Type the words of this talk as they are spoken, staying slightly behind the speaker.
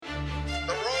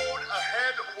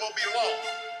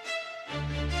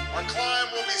Our climb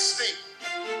will be steep.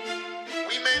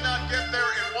 We may not get there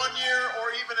in 1 year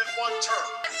or even in one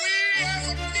term. We as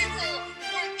a people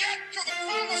will get to the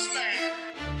promised land.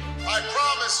 I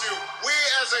promise you, we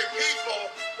as a people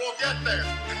will get there.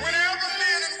 And whenever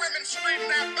men and women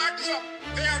straighten their backs up,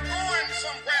 they are going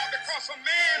somewhere, because a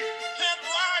man can't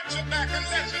ride your back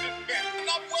unless it is bent. I'm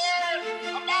not worried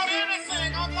about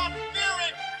anything. I'm not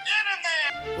fearing any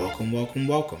man. Welcome to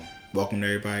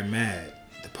Everybody Mad,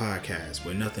 the podcast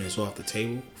where nothing is off the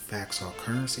table, facts are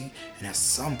currency, and at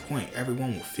some point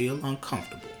everyone will feel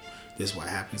uncomfortable. This is what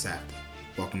happens after.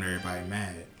 Welcome to Everybody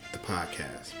Mad, the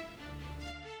podcast.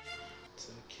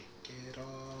 To kick it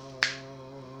off,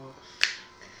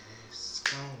 and it's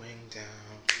going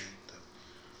down in the...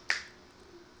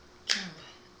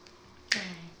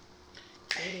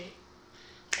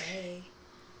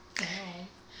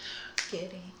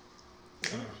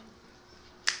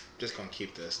 Just gonna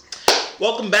keep this.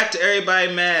 Welcome back to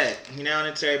Everybody Mad. You're now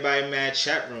into Everybody Mad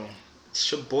chat room.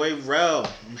 It's your boy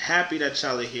Rel. I'm happy that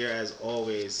y'all are here as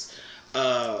always.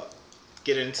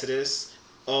 Get into this.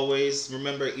 Always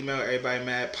remember, email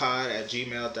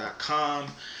everybodymadpod@gmail.com.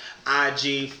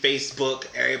 IG, Facebook,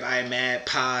 Everybody Mad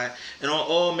Pod, and on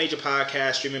all major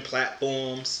podcast streaming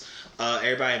platforms.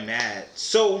 Everybody Mad.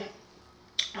 So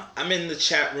I'm in the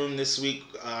chat room this week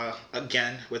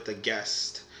again with a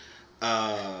guest.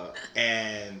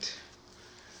 And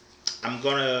I'm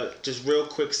gonna just real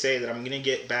quick say that I'm gonna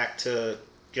get back to,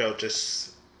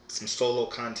 just some solo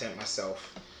content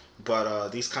myself. But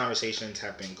these conversations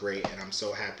have been great, and I'm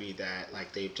so happy that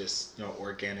they've just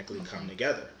organically come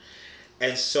together.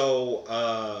 And so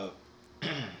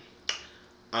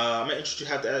I'm gonna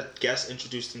have the guests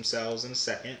introduce themselves in a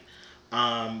second.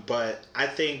 But I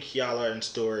think y'all are in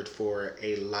store for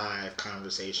a live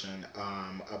conversation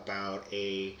about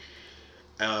a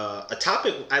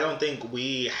topic I don't think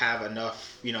we have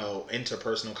enough,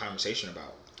 interpersonal conversation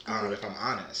about, if I'm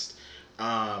honest.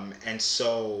 And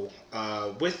so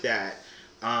with that,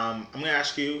 I'm going to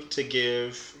ask you to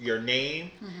give your name,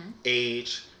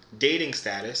 age, dating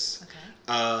status,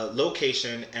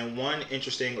 location, and one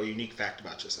interesting or unique fact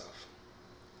about yourself.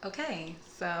 Okay,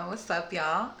 so what's up,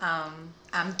 y'all?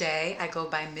 I'm Day. I go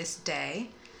by Miss Day.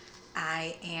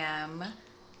 I am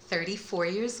 34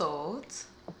 years old.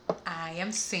 I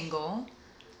am single.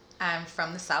 I'm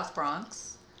from the South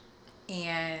Bronx,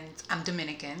 and I'm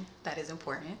Dominican. That is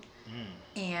important.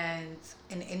 And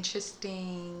an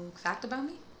interesting fact about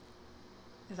me?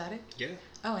 Is that it? Yeah.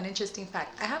 Oh, an interesting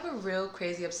fact. I have a real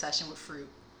crazy obsession with fruit.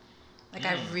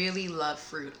 I really love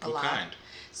fruit a lot. What kind?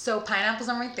 So pineapples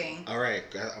are my thing. All right,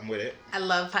 I'm with it. I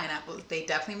love pineapples. They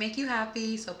definitely make you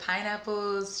happy. So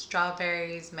pineapples,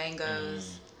 strawberries,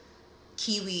 mangoes,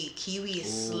 kiwi. Kiwi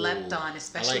is slept on,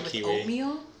 especially with kiwi.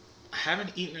 oatmeal. I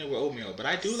haven't eaten it with oatmeal, but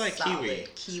I do like Solid. kiwi.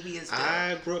 Kiwi is good.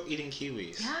 I grew up eating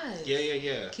kiwis. Yes.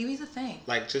 Yeah. Kiwi's a thing.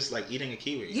 Just eating a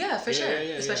kiwi. Yeah, for sure.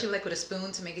 Yeah, especially with a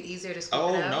spoon to make it easier to scoop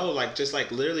Oh it out. no,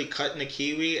 literally cutting a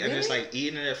kiwi and Really? just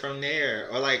eating it from there,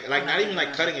 or not even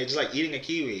cutting it, just eating a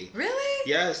kiwi. Really?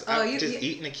 Yes, I'm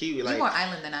eating a kiwi. You're more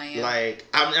island than I am.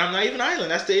 I'm not even island.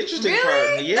 That's the interesting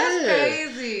really? part. Yeah, that's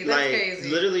crazy. That's crazy.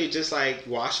 Literally just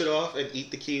wash it off and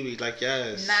eat the kiwi.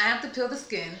 Yes. Nah, I have to peel the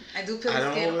skin. I do peel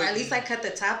the skin, or at least I cut the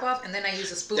top off and then I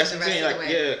use a spoon. That's what I'm saying. Of the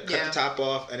way. Cut the top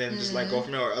off and then just go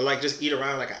from there, or just eat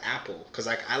around like an apple, because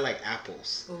I like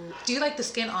apples. Ooh. Do you like the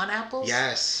skin on apples?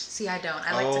 Yes. See, I don't.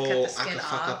 I like to cut the skin I could off.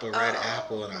 fuck up a red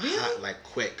apple in a hot,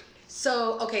 quick.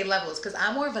 So, okay, levels, because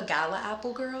I'm more of a gala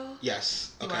apple girl.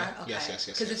 Yes. Okay. You are? Okay. Yes.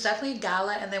 Because it's definitely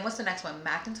gala, and then what's the next one?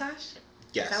 Macintosh?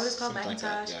 Yes. Is that what it's called? Macintosh?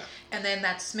 Like that, yeah. And then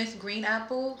that Smith green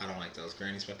apple. I don't like those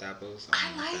Granny Smith apples.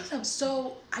 I like them.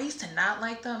 So I used to not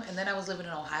like them, and then I was living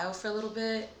in Ohio for a little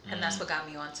bit, and that's what got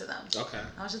me onto them. Okay.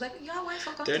 I was just like, y'all white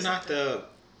folk. They're not the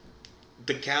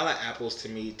gala apples to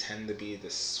me tend to be the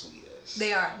sweetest.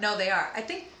 They are. No, they are. I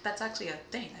think that's actually a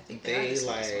thing. I think they are the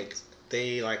sweetest ones.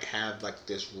 They have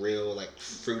this real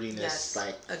fruitiness. Yes.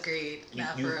 Agreed. You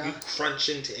real. crunch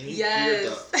into and you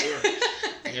yes. hear the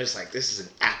and you're just this is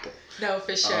an apple. No,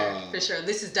 for sure, for sure.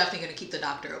 This is definitely gonna keep the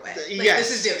doctor away. Yes,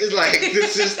 this is different.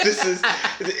 It's this is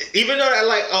even though I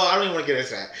don't even want to get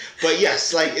into that, but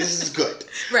yes, this is good.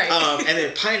 Right. And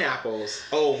then pineapples.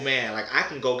 Oh man, I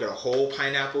can go get a whole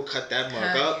pineapple, cut that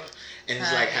mug up, and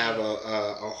just have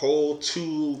a whole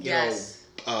two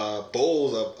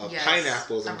bowls of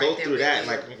pineapples and go through that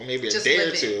maybe a day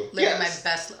or two. Living my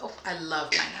best. Oh, I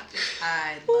love pineapples.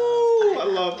 I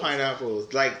love pineapples.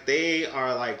 They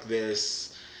are this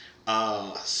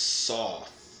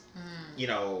soft,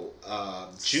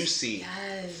 juicy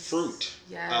fruit.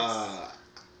 Yes.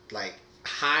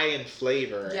 High in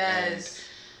flavor. Yes.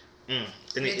 And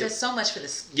It does so much for the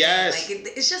skin. Yes. Like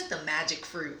it's just the magic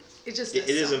fruit. It just it does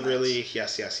is so a much. really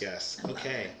yes. I love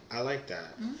Okay, it. I like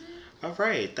that. Mhm. All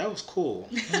right, that was cool.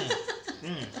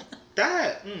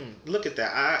 That look at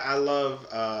that. I love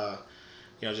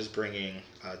just bringing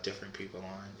different people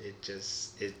on.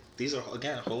 These are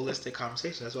again holistic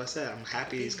conversations. That's what I said. I'm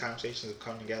happy these conversations have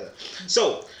come together.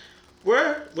 So what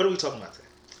are we talking about today?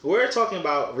 We're talking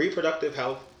about reproductive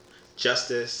health,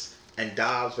 justice, and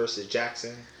Dobbs versus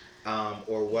Jackson,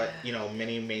 or what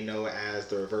many may know as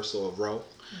the reversal of Roe.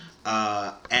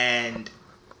 And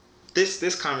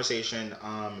this conversation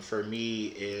for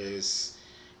me is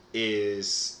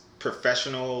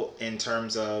professional in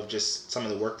terms of just some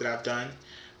of the work that I've done.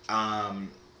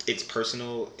 It's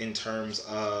personal in terms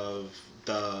of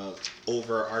the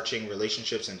overarching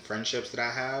relationships and friendships that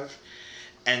I have.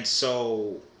 And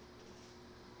so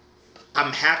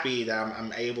I'm happy that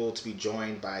I'm able to be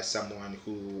joined by someone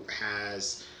who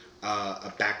has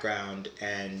a background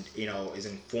and is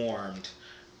informed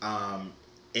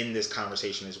in this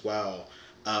conversation as well,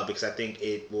 because I think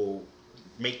it will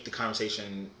make the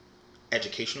conversation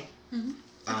educational. Mm-hmm.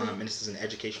 And this is an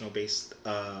educational based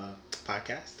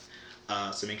podcast.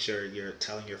 So make sure you're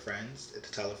telling your friends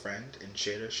to tell a friend and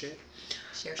share their shit.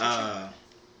 Share.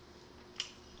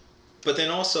 But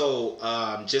then also,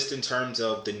 just in terms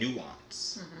of the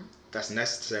nuance that's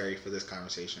necessary for this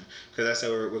conversation, because I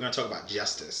said we're going to talk about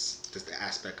justice, just the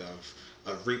aspect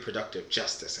of reproductive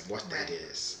justice and what that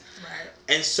is. Right.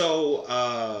 And so,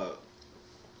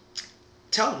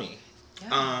 tell me,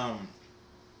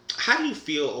 how do you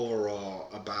feel overall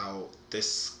about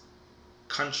this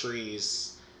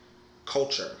country's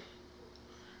culture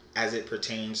as it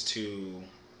pertains to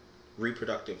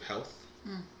reproductive health?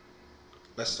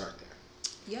 Let's start there.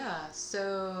 Yeah,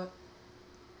 so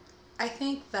I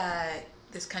think that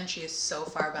this country is so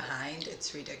far behind,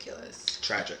 it's ridiculous.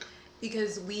 Tragic.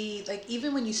 Because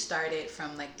even when you start it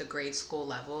from the grade school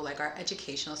level, our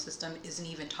educational system isn't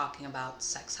even talking about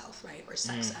sex health, right? Or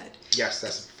sex ed. Yes,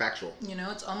 that's factual.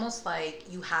 It's almost like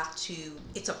you have to,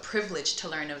 it's a privilege to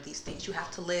learn of these things. You have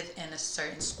to live in a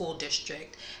certain school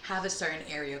district, have a certain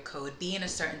area code, be in a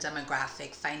certain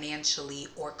demographic, financially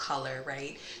or color,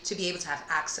 right? To be able to have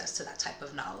access to that type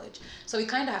of knowledge. So we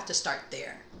kind of have to start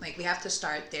there. We have to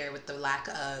start there with the lack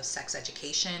of sex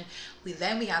education. We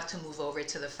have to move over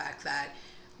to the fact that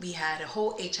we had a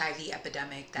whole HIV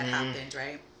epidemic that happened,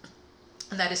 right?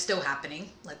 And that is still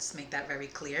happening. Let's make that very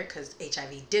clear, because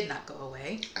HIV did not go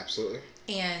away. Absolutely.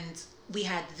 And we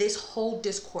had this whole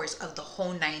discourse of the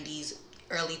whole 90s,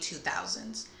 early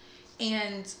 2000s.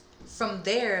 And from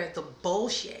there, the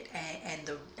bullshit and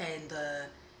the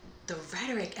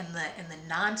rhetoric and the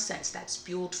nonsense that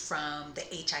spewed from the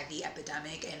HIV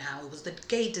epidemic, and how it was the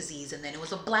gay disease, and then it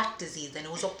was a black disease, then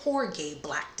it was a poor gay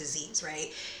black disease,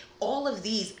 right? All of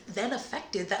these then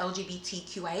affected the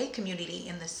LGBTQIA community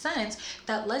in the sense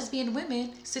that lesbian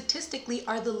women statistically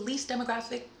are the least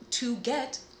demographic to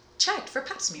checked for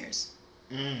pap smears.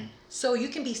 So you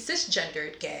can be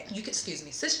cisgendered,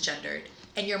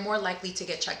 and you're more likely to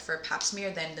get checked for a pap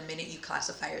smear than the minute you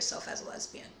classify yourself as a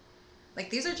lesbian.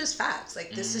 These are just facts.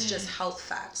 This is just health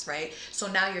facts, right? So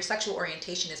now your sexual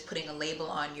orientation is putting a label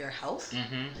on your health.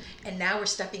 And now we're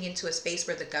stepping into a space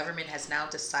where the government has now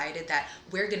decided that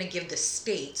we're going to give the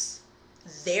states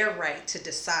their right to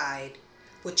decide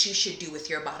what you should do with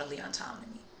your bodily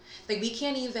autonomy. We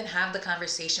can't even have the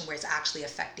conversation where it's actually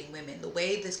affecting women. The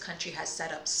way this country has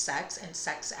set up sex and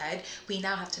sex ed, we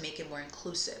now have to make it more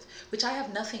inclusive, which I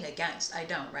have nothing against. I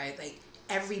don't, right?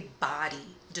 Everybody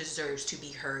deserves to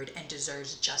be heard and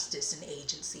deserves justice and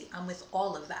agency. I'm with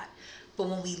all of that. But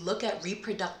when we look at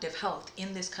reproductive health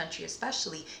in this country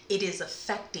especially, it is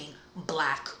affecting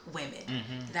black women.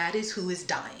 That is who is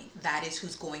dying. That is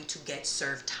who's going to get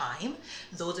served time.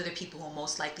 Those are the people who are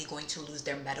most likely going to lose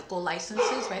their medical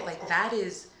licenses, right?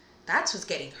 That's who's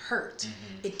getting hurt.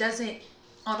 It doesn't,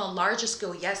 on a larger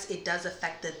scale, yes, it does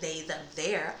affect the they, them,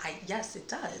 their. Yes, it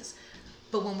does.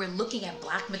 But when we're looking at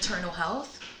black maternal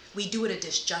health, we do it a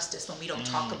disjustice when we don't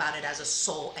talk about it as a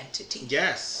sole entity.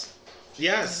 Yes.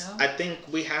 I think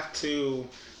we have to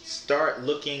start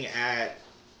looking at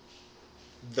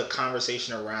the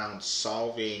conversation around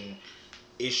solving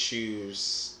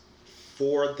issues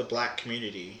for the black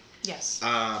community. Yes.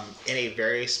 In a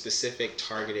very specific,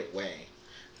 targeted way.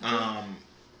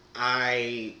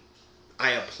 I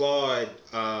applaud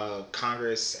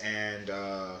Congress and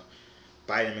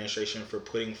Biden administration for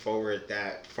putting forward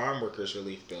that farm workers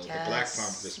relief bill, the black farm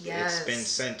workers bill. It's been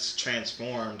since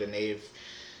transformed, and they've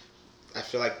I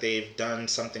feel like they've done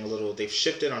something a little. They've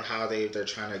shifted on how they're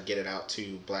trying to get it out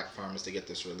to black farmers to get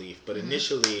this relief. But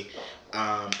initially,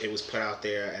 it was put out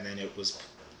there, and then it was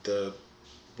the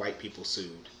white people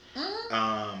sued.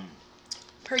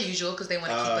 Per usual, because they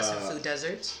want to keep us in food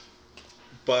deserts.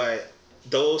 But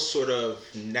those sort of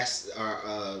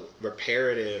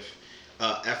reparative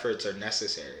efforts are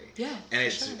necessary. Yeah, and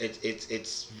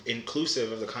it's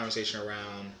inclusive of the conversation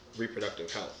around reproductive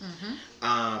health.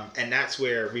 And that's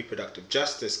where reproductive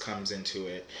justice comes into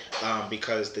it,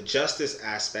 because the justice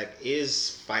aspect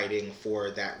is fighting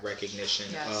for that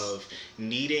recognition of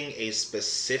needing a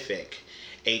specific,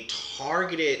 a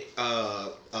targeted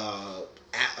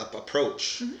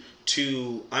approach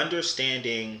to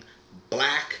understanding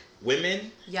black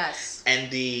women,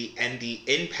 and the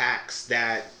impacts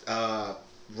that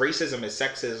racism and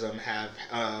sexism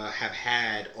have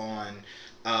had on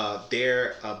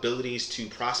their abilities to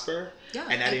prosper,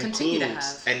 and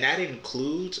that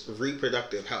includes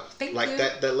reproductive health.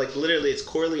 That like literally, it's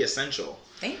corely essential.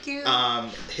 Thank you.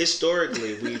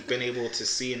 Historically, we've been able to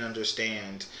see and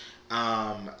understand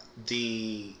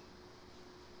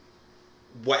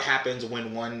what happens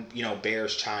when one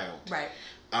bears child, right?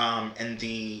 And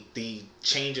the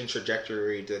change in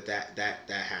trajectory that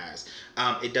has.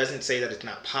 It doesn't say that it's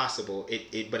not possible.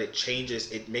 But it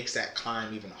changes. It makes that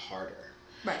climb even harder.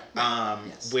 Right.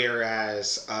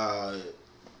 Whereas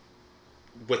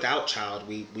without child,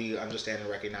 we understand and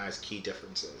recognize key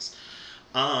differences.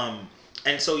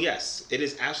 And so yes, it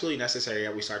is absolutely necessary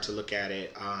that we start to look at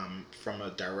it from a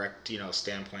direct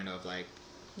standpoint of like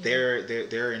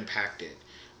they're impacted.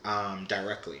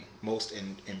 Directly, most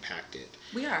impacted.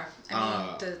 We are.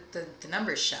 I mean, the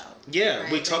numbers show. Yeah,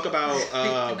 right? we talk about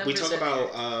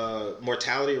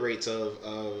mortality rates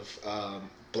of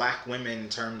black women in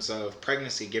terms of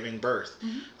pregnancy, giving birth.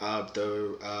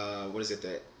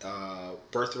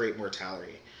 Birth rate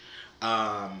mortality.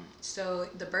 So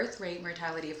the birth rate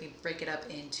mortality, if we break it up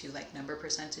into like number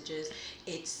percentages,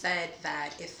 it said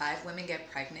that if 5 women get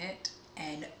pregnant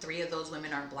and 3 of those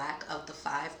women are black, of the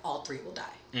 5, all 3 will die.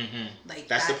 Like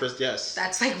that's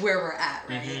that's like where we're at,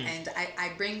 right? And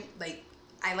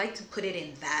I like to put it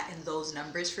in those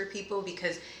numbers for people,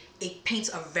 because it paints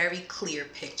a very clear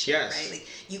picture, right? Like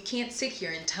you can't sit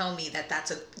here and tell me that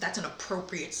that's an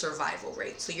appropriate survival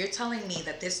rate. So you're telling me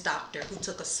that this doctor who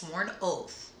took a sworn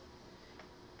oath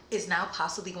is now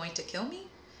possibly going to kill me?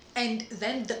 And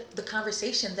then the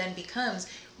conversation then becomes,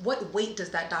 what weight does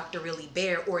that doctor really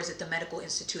bear, or is it the medical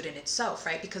institute in itself,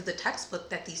 right? Because the textbook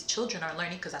that these children are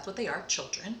learning, because that's what they are,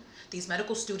 children, these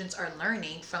medical students are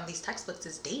learning from these textbooks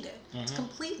is dated. It's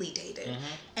completely dated.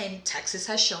 And Texas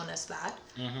has shown us that.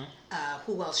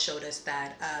 Who else showed us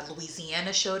that?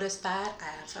 Louisiana showed us that.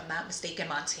 If I'm not mistaken,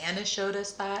 Montana showed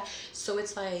us that. So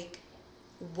it's like,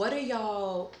 what are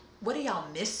y'all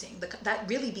missing? That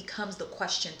really becomes the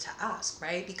question to ask,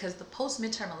 right? Because the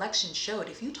post-midterm election showed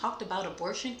if you talked about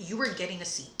abortion, you were getting a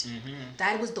seat.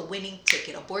 That was the winning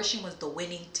ticket. Abortion was the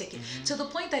winning ticket. To the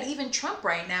point that even Trump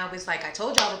right now is like, I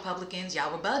told y'all Republicans,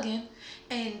 y'all were bugging.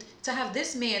 And to have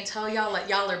this man tell y'all that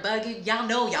y'all are bugging, y'all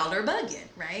know y'all are bugging,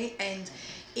 right? And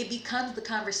it becomes the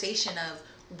conversation of,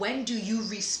 when do you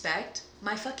respect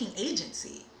my fucking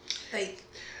agency? Like...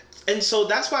 And so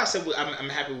that's why I said I'm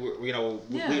happy. We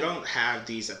don't have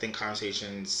these, I think,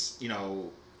 conversations,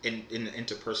 in the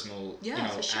interpersonal,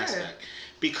 aspect,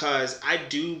 because I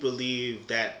do believe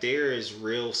that there is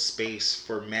real space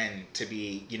for men to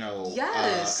be,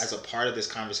 as a part of this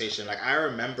conversation. Like I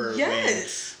remember when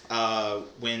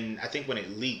it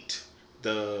leaked,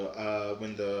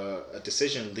 when the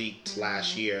decision leaked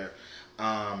last year.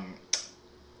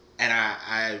 And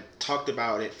I talked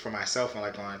about it for myself on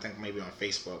I think maybe on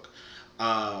Facebook,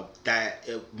 that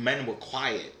men were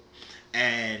quiet.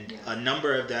 And a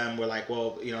number of them were like,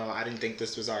 well, I didn't think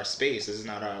this was our space. This is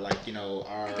not our,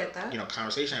 our,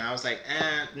 conversation. And I was like,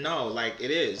 no,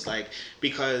 it is.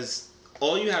 Because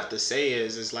all you have to say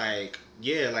is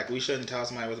we shouldn't tell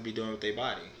somebody what to be doing with their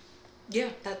body. Yeah,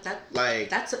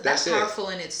 that's powerful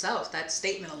in itself. That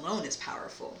statement alone is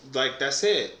powerful. That's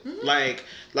it.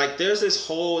 There was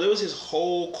this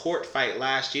whole court fight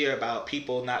last year about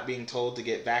people not being told to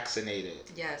get vaccinated.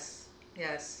 Yes.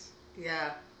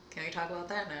 Yeah. Can we talk about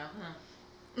that now? Huh?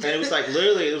 And it was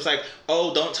literally,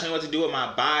 oh, don't tell me what to do with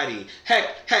my body.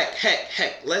 Heck.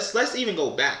 Let's even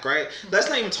go back, right? Let's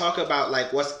not even talk about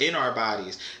what's in our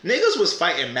bodies. Niggas was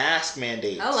fighting mask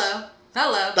mandates. Hello.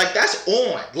 That's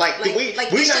on.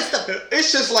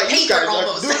 It's just you guys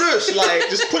almost. do this.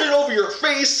 Just put it over your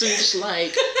face and just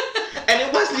and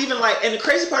it wasn't even like, and the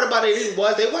crazy part about it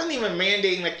was they wasn't even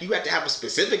mandating like you had to have a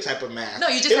specific type of mask. No,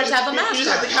 you just had to have a mask. You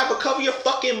just had to have a cover your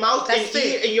fucking mouth That's and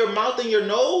ear and your mouth and your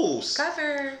nose.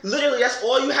 Cover. Literally, that's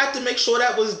all you had to make sure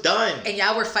that was done. And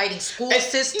y'all were fighting school And-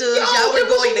 systems. Yo, Y'all were it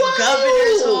was going to wild.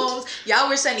 governors' homes. Y'all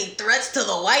were sending threats to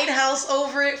the White House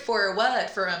over it for what?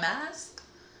 For a mask?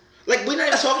 Like, we're not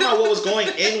even talking about what was going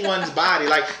in one's body.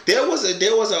 Like, there was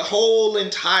a whole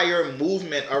entire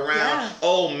movement around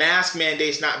mask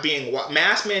mandates being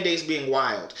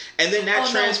wild, and then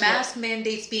that mask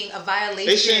mandates being a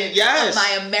violation yes. of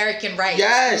my American rights.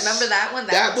 Yes, Remember that one?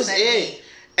 That was it.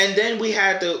 And then we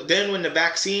had then when the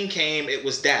vaccine came, it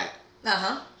was that.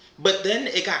 But then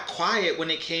it got quiet when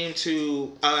it came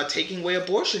to taking away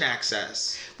abortion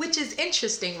access, which is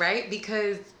interesting, right?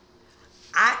 Because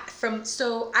I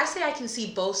say I can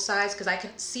see both sides, because I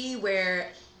can see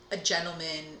where a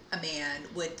man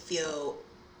would feel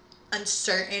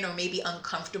uncertain or maybe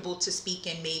uncomfortable to speak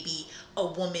in maybe a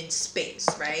woman's space,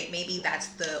 right? Maybe that's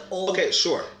the old... Okay,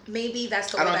 sure. Maybe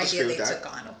that's the old idea they took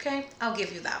on, okay? I'll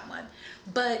give you that one.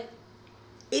 But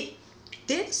it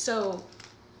did so...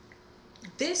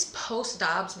 This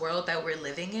post-Dobbs world that we're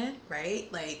living in, right?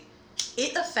 Like,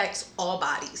 it affects all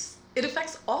bodies. It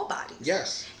affects all bodies.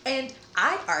 Yes. And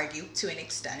I argue to an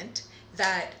extent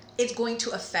that it's going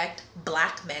to affect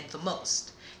black men the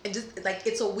most. And just like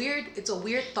it's a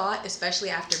weird thought, especially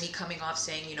after me coming off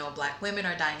saying, black women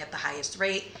are dying at the highest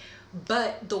rate.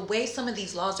 But the way some of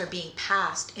these laws are being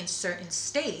passed in certain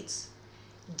states,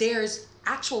 there's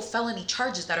actual felony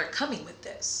charges that are coming with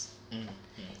this. Mm-hmm.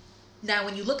 Now,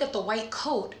 when you look at the white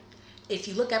coat, if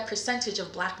you look at percentage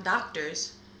of black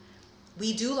doctors,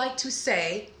 we do like to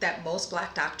say that most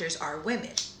black doctors are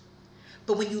women.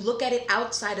 But when you look at it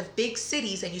outside of big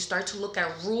cities and you start to look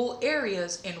at rural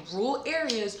areas,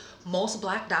 most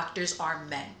black doctors are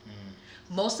men.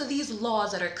 Most of these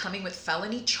laws that are coming with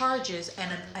felony charges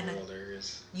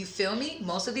you feel me?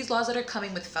 Most of these laws that are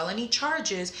coming with felony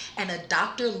charges and a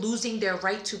doctor losing their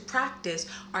right to practice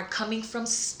are coming from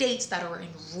states that are in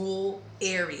rural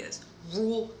areas.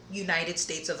 Rural United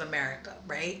States of America,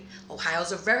 right?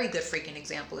 Ohio's a very good freaking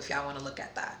example if y'all want to look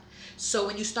at that. So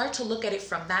when you start to look at it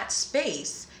from that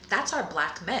space, that's our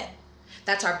black men.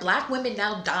 That's our black women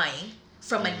now dying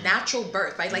from a natural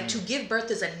birth, right? Like to give birth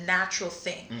is a natural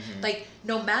thing. Like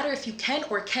no matter if you can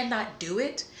or cannot do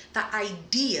it, the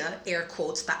idea, air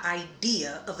quotes, the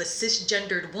idea of a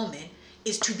cisgendered woman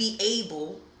is to be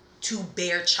able to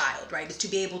bear child, right? Is to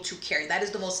be able to carry. That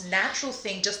is the most natural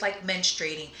thing, just like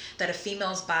menstruating, that a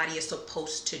female's body is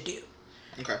supposed to do.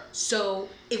 Okay. So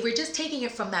if we're just taking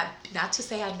it from that, not to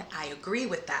say I agree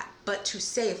with that, but to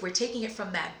say if we're taking it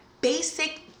from that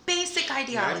basic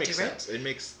ideology, that makes right? sense. It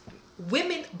makes...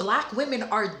 Black women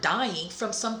are dying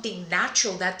from something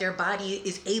natural that their body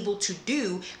is able to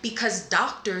do because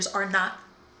doctors are not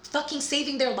fucking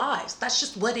saving their lives. That's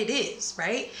just what it is,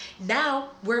 right? Now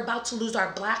we're about to lose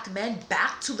our black men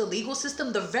back to the legal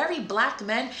system. The very black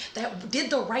men that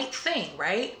did the right thing,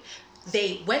 right?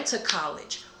 They went to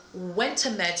college, went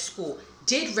to med school,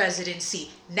 did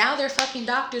residency. Now they're fucking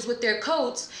doctors with their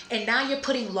coats. And now you're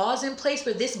putting laws in place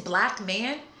where this black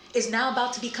man is now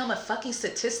about to become a fucking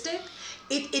statistic.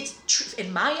 It's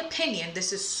in my opinion,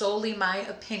 this is solely my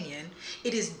opinion,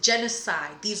 it is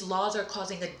genocide. These laws are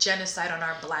causing a genocide on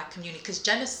our black community because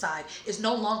genocide is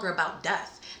no longer about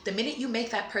death. The minute you make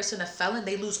that person a felon,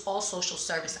 they lose all social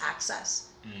service access.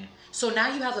 So now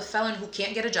you have a felon who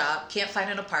can't get a job, can't find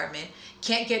an apartment,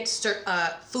 can't get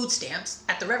food stamps,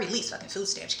 at the very least fucking food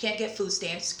stamps. You can't get food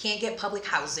stamps, can't get public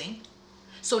housing.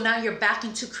 So now you're back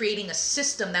into creating a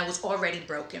system that was already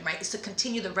broken, right? It's to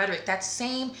continue the rhetoric. That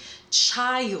same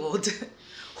child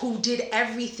who did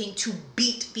everything to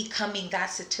beat becoming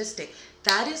that statistic,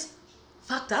 that is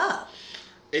fucked up.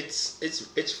 It's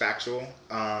factual.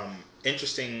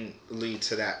 Interestingly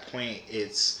to that point,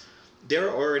 there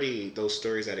are already those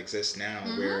stories that exist now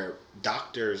where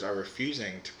doctors are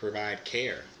refusing to provide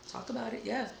care. Talk about it,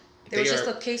 yeah. There was just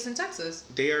a case in Texas.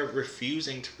 They are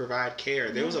refusing to provide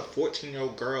care. There was a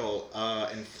 14-year-old girl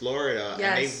in Florida,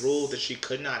 and they ruled that she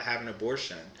could not have an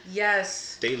abortion.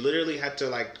 Yes. They literally had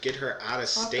to get her out of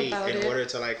state in order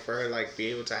to for her be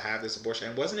able to have this abortion.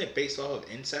 And wasn't it based off of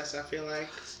incest? I feel like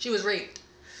she was raped.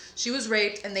 She was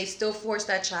raped, and they still forced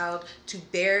that child to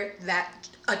bear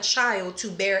a child.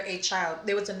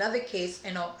 There was another case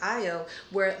in Ohio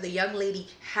where the young lady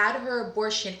had her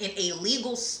abortion in a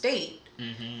legal state.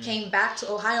 Came back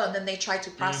to Ohio, and then they tried to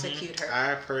prosecute her.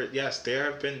 I've heard, yes,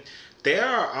 there are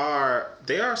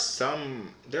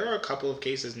a couple of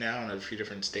cases now in a few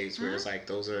different states where it's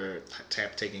those are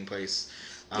taking place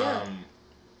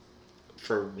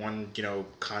for one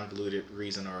convoluted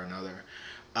reason or another.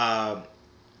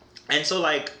 And so,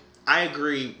 like, I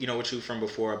agree, with you from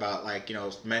before about, like,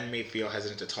 men may feel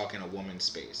hesitant to talk in a woman's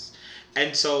space.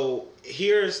 And so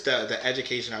here's the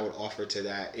education I would offer to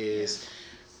that is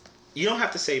you don't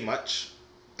have to say much.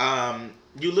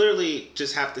 You literally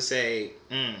just have to say,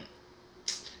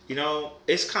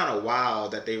 it's kind of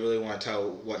wild that they really want to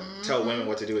tell women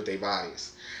what to do with their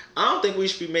bodies. I don't think we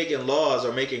should be making laws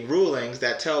or making rulings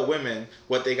that tell women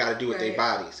what they got to do with their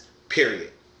bodies.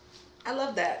 Period. I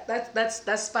love that.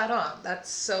 That's spot on. That's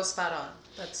so spot on.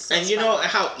 That's so and you know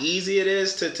how easy it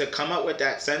is to come up with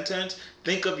that sentence?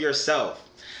 Think of yourself.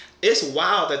 It's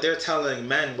wild that they're telling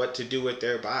men what to do with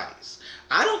their bodies.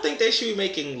 I don't think they should be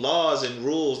making laws and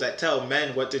rules that tell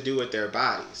men what to do with their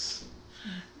bodies.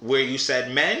 Where you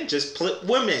said men, just put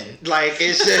women. Like,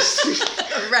 it's just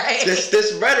right.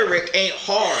 This rhetoric ain't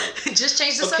hard. Just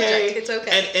change the subject. It's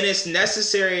okay. And it's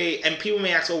necessary. And people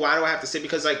may ask, well, why do I have to say?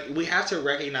 Because, like, we have to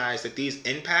recognize that these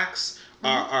impacts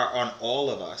are on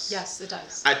all of us. Yes, it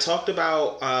does. We talked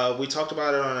about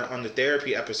it on the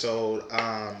therapy episode.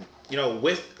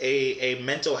 With a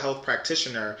mental health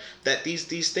practitioner, that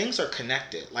these things are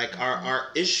connected. Like, our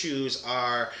issues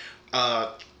are.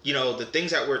 The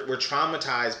things that we're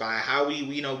traumatized by, how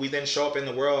we then show up in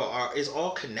the world is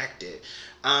all connected.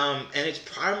 And it's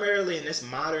primarily in this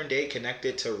modern day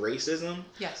connected to racism.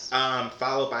 Yes.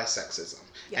 Followed by sexism.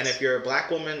 Yes. And if you're a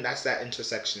black woman, that's that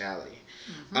intersectionality.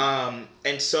 Mm-hmm.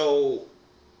 And so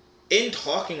in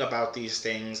talking about these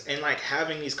things and like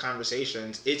having these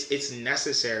conversations, it's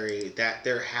necessary that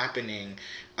they're happening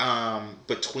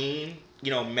between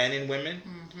men and women,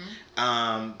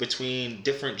 between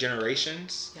different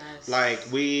generations. Yes. Like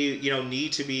we,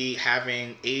 need to be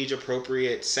having age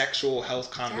appropriate sexual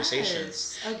health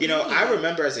conversations. Yes. I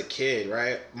remember as a kid,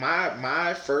 right?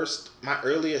 My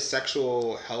earliest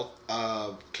sexual health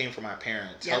came from my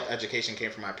parents. Yep. Health education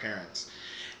came from my parents.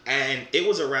 And it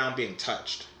was around being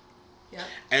touched. Yeah.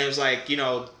 And it was like,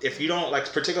 if you don't,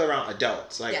 like, particularly around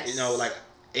adults, like, yes. Like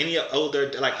any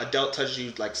older, like, adult touches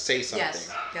you, like, say something.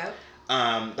 Yes. Yep.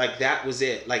 Like that was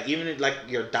it. Like even like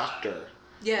your doctor.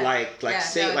 Yeah.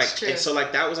 Say like true. And so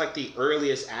like that was like the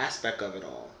earliest aspect of it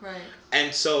all. Right.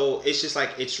 And so it's just like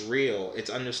it's real. It's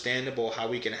understandable how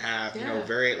we can have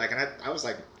very like, and I was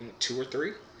like 2 or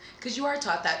 3. Because you are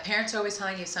taught that parents are always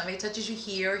telling you if somebody touches you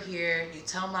here or here, you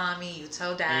tell mommy, you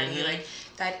tell daddy. Mm-hmm. Like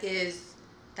that is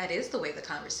the way the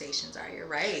conversations are. You're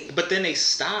right. But then they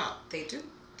stop. They do.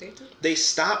 They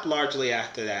stop largely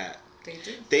after that. They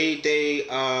do.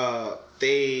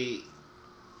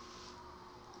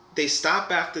 They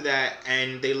stop after that,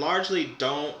 and they largely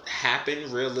don't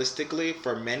happen realistically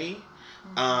for many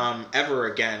ever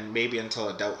again, maybe until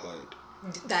adulthood.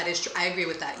 That is true. I agree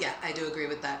with that. Yeah, I do agree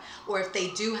with that. Or if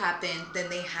they do happen, then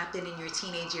they happen in your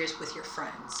teenage years with your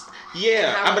friends.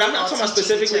 Yeah, but I'm not talking about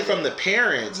specifically from the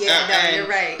parents. Yeah, you're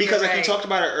right. Because you talked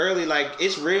about it early, like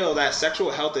it's real that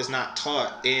sexual health is not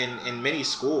taught in many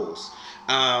schools.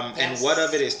 Yes. And what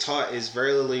of it is taught is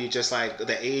really just like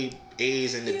the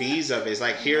A's and the B's of it. It's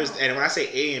like and when I say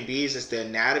A and B's, it's the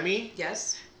anatomy.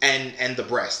 Yes. And the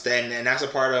breast, and that's a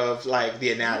part of like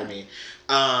the anatomy.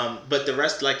 But the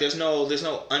rest, like there's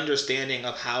no understanding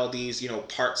of how these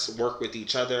parts work with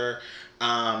each other.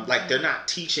 Like they're not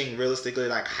teaching realistically,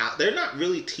 like how they're not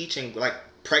really teaching like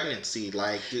pregnancy,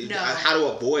 like how to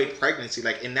avoid pregnancy,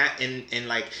 like in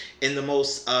the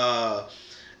most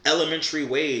elementary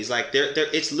ways. Like they're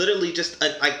it's literally just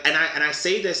like, and I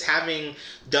say this having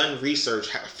done research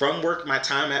from my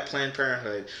time at Planned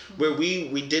Parenthood, where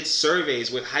we did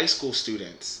surveys with high school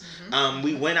students.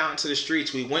 We went out into the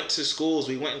streets, we went to schools,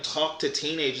 we went and talked to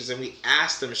teenagers, and we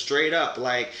asked them straight up,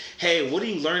 like, hey, what are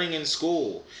you learning in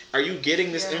school? Are you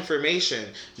getting this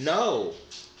information? No.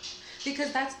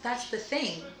 Because that's the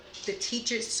thing. The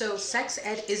teachers, so sex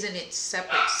ed isn't its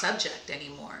separate subject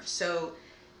anymore. So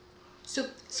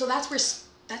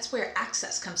that's where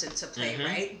access comes into play,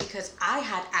 right? Because I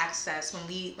had access when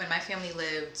my family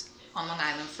lived on Long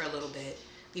Island for a little bit.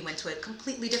 We went to a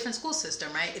completely different school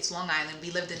system, right? It's Long Island.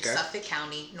 We lived in Suffolk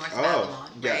County, North Babylon,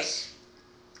 right?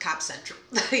 Cop Central.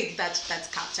 that's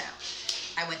Cop Town.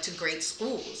 I went to great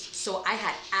schools. So I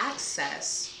had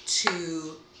access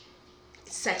to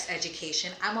sex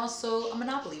education. I'm also a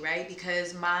monopoly, right?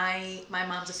 Because my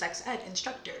mom's a sex ed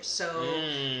instructor. So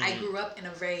I grew up in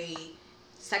a very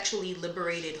sexually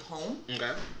liberated home.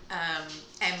 Okay.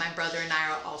 And my brother and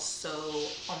I are also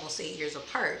almost 8 years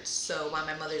apart. So while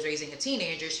my mother's raising a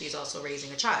teenager, she's also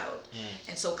raising a child.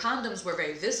 And so condoms were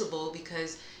very visible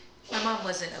because my mom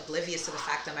wasn't oblivious to the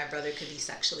fact that my brother could be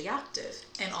sexually active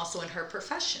and also in her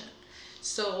profession.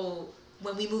 So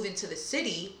when we move into the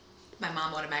city, my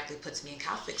mom automatically puts me in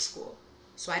Catholic school.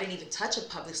 So I didn't even touch a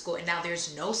public school, and now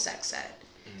there's no sex ed.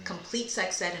 Complete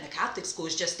sex ed in a Catholic school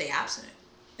is just stay abstinent.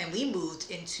 And I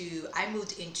moved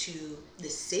into the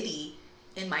city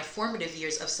in my formative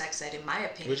years of sex ed, in my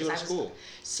opinion. Where'd you go to school?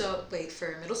 So, wait,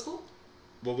 for middle school?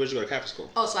 Well, where'd you go to Catholic school?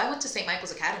 Oh, so I went to St.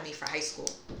 Michael's Academy for high school.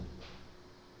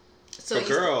 So for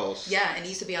girls? Yeah, and it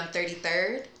used to be on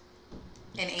 33rd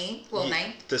and 8th. Well, 9th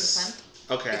and 10th.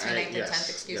 Okay. Between 9th and 10th,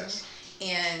 excuse me.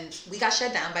 And we got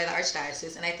shut down by the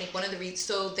Archdiocese. And I think one of the reasons,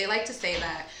 so they like to say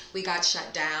that we got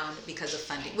shut down because of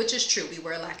funding, which is true. We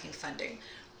were lacking funding.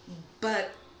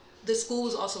 But the school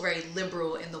was also very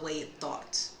liberal in the way it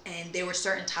thought. And there were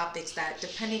certain topics that,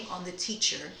 depending on the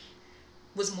teacher,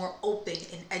 was more open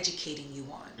in educating you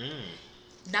on.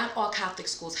 Not all Catholic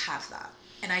schools have that.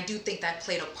 And I do think that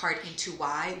played a part into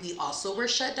why we also were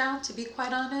shut down, to be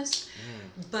quite honest.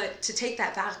 But to take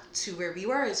that back to where we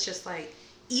were, it's just like,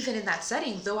 even in that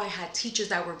setting, though I had teachers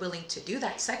that were willing to do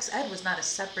that, sex ed was not a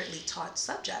separately taught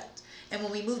subject. And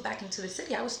when we moved back into the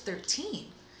city, I was 13.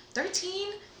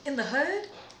 13 in the hood?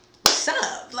 What's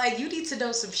up? Like, you need to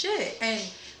know some shit. And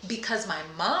because my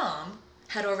mom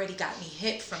had already got me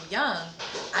hit from young,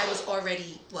 I was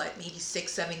already, maybe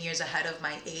 6-7 years ahead of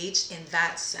my age in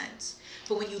that sense.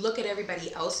 But when you look at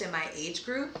everybody else in my age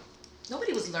group,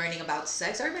 nobody was learning about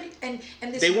sex. Everybody and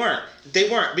this. They weren't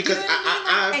because you know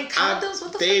I mean? And condoms.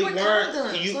 What the they fuck were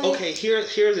weren't. condoms? Okay, here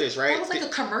it is, right? That was like a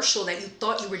commercial that you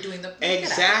thought you were doing the.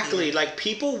 Exactly. Like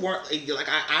people weren't like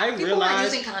I People realized.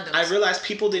 weren't using condoms. I realized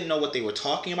people didn't know what they were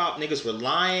talking about. Niggas were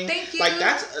lying. Thank you. Like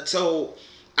that's so.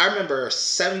 I remember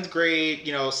 7th grade,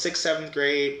 6th, 7th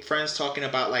grade, friends talking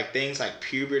about like things like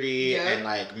puberty and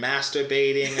like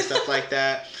masturbating and stuff like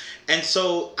that. And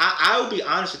so I will be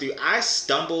honest with you, I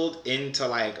stumbled into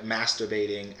like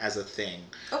masturbating as a thing.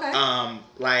 Okay.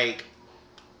 Like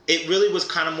it really was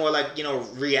kind of more like,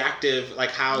 reactive,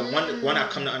 like how one I've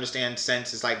come to understand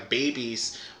sense is like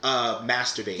babies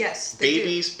masturbate. Yes,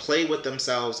 babies play with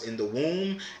themselves in the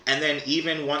womb, and then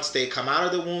even once they come out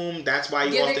of the womb, that's why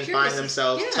you often find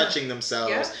themselves touching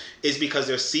themselves, is because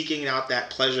they're seeking out that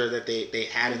pleasure that they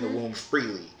had in the womb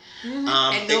freely.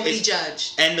 And nobody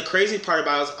judged. And the crazy part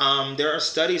about it is, there are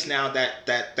studies now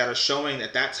that are showing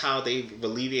that that's how they've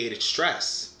alleviated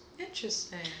stress.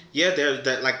 Interesting. Yeah,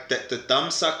 the thumb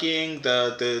sucking,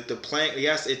 the playing.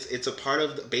 Yes, it's a part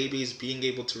of the babies being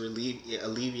able to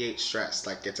alleviate stress.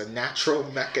 Like it's a natural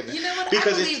mechanism. You know what?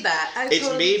 Because I believe that.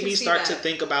 It's made me start to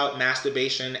think about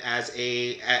masturbation as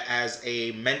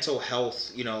a mental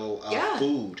health,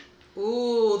 food.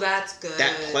 Ooh, that's good.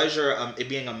 That pleasure of it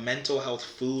being a mental health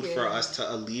food for us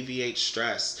to alleviate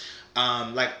stress.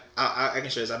 Like I can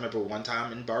share this. I remember one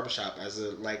time in barbershop as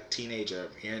a teenager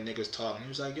hearing niggas talk, and he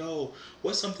was like, "Yo,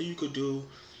 what's something you could do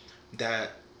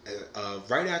that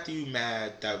right after you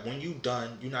mad, that when you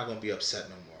done, you're not gonna be upset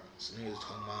no more?" So niggas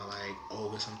talking about like, "Oh,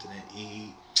 get something to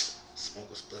eat, smoke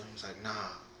a split." He was like, "Nah,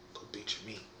 go beat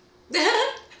your meat.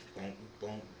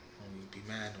 won't be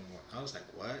mad no more." I was like,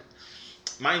 "What?"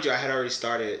 Mind you, I had already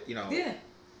started,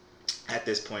 at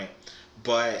this point,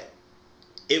 but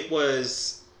it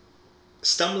was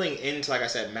stumbling into, like I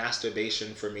said,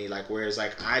 masturbation for me, like, whereas,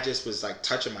 like, I just was, like,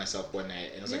 touching myself one night,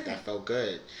 and it was like, that felt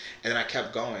good, and then I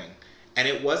kept going, and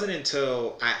it wasn't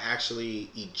until I actually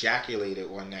ejaculated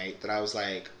one night that I was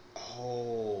like,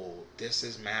 oh, this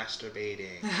is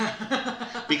masturbating.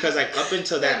 Because like up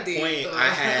until that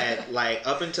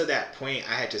point,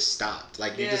 I had just stopped.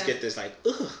 Like you just get this like,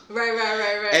 ugh.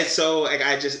 Right. And so like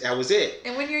that was it.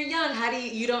 And when you're young,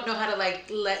 you don't know how to like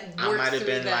let work I might have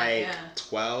been that. like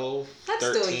 12, that's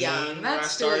 13 still young.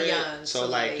 That's still young. So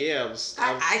like yeah,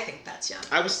 I think that's young.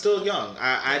 I was still young.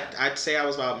 I'd say I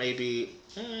was about maybe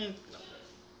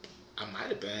I might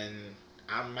have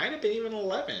been even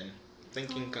 11.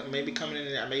 Thinking maybe coming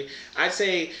in, I'd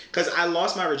say, because I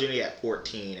lost my virginity at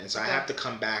 14, and so I have to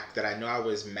come back that I know I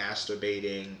was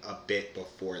masturbating a bit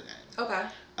before then. Okay.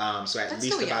 So at That's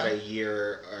least about a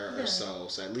year or so.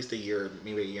 So at least a year,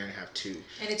 maybe a year and a half, 2.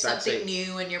 And it's something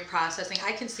new and you're processing.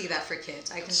 I can see that for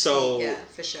kids. I can see, yeah,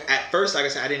 for sure. At first, like I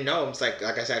said, I didn't know. It's like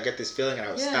I said, I get this feeling and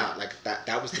I would stop. Like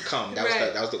that was the come. That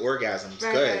was the orgasm. It's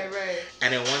good. Right.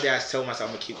 And then one day I told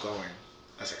myself I'm gonna keep going.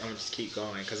 I was like, I'm gonna just keep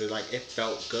going because it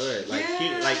felt good. Like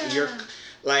you're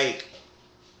like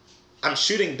I'm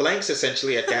shooting blanks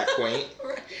essentially at that point.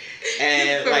 Right.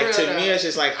 And For like real, to though. me it's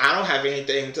just like I don't have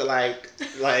anything to like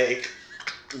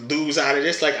lose out of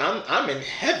this. Like I'm in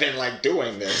heaven like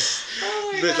doing this.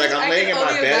 Oh It's like I'm laying in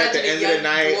my bed at the end of the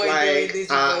night. Like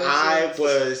I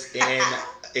was in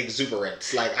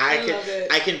exuberance. Like love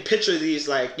it. I can picture these,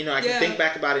 like, you know, I can Yeah. think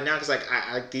back about it now because like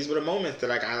I these were the moments that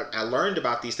like I learned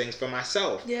about these things for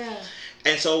myself. Yeah.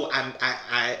 And so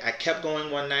I kept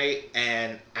going one night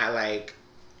and I like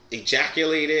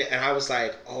ejaculated and I was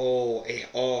like, oh, it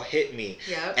all hit me.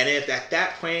 Yep. And if at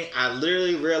that point I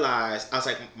literally realized, I was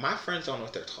like, my friends don't know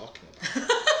what they're talking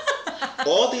about.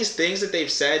 All these things that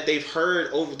they've said, they've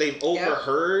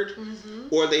overheard,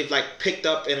 or they've like picked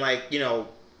up in like, you know,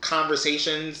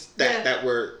 conversations that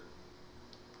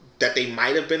that they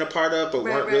might have been a part of but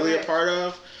weren't really a part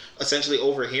of, essentially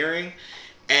overhearing.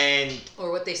 And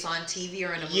or what they saw on TV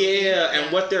or in a movie. Yeah,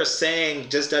 and what they're saying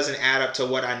just doesn't add up to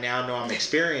what I now know I'm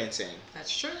experiencing.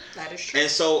 That's true. That is true. And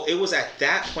so it was at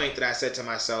that point that I said to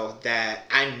myself that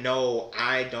I know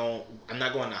I'm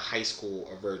not going to high school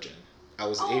a virgin. I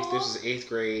was this was 8th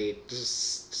grade. This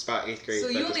is just about 8th grade. So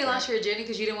you only lost your virginity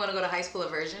because you didn't want to go to high school a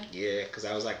virgin? Yeah, because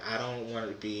I was like, I don't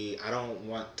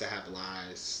want to have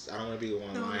lies. I don't want to be the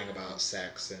one lying about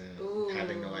sex and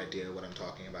having no idea what I'm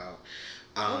talking about.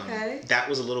 That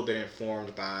was a little bit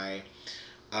informed by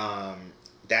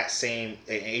that same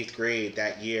in 8th grade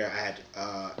that year. I had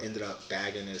ended up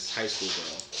bagging this high school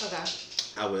girl. Okay.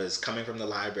 I was coming from the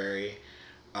library,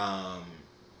 and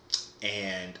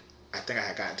I think I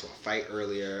had gotten into a fight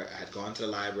earlier. I had gone to the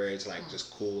library to like just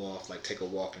cool off, like take a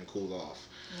walk and cool off.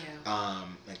 Yeah.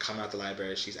 And coming out the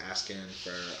library, she's asking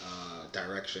for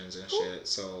directions and shit.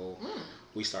 So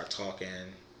we start talking.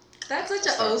 That's such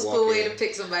an old school way to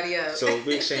pick somebody up. So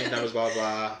we exchanged numbers, blah,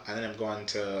 blah. And then I'm going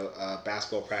to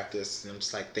basketball practice. And I'm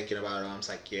just like thinking about it. I'm just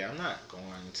like, yeah, I'm not going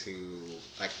to,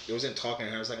 like, it wasn't talking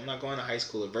to her. I was like, I'm not going to high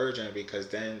school a virgin because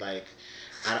then, like,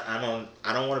 I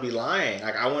don't want to be lying.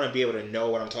 Like, I want to be able to know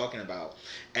what I'm talking about.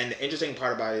 And the interesting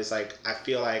part about it is, like, I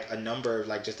feel like a number of,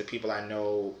 like, just the people I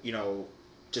know, you know,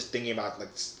 just thinking about,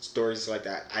 like, stories like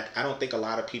that, I don't think a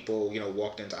lot of people, you know,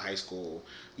 walked into high school,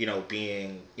 you know,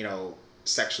 being, you know,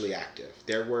 sexually active.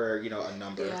 There were, you know, a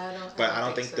number, but I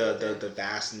don't think so the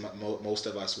vast most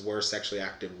of us were sexually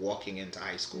active walking into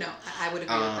high school. No, I would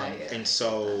agree with that. Yeah. And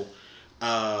so,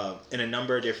 in a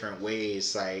number of different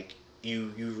ways, like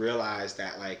you realize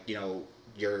that, like, you know,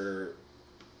 your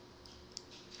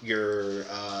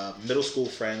middle school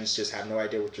friends just have no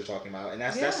idea what you're talking about, and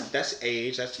that's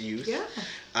age, that's youth. Yeah.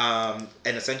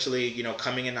 And essentially, you know,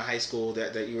 coming into high school,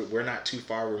 we're not too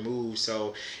far removed.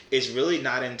 So it's really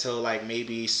not until like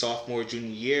maybe sophomore, junior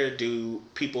year do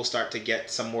people start to get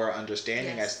some more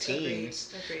understanding as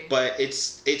teens. Agreed. But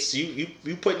it's you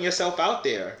putting yourself out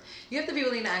there. You have to be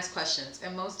willing to ask questions,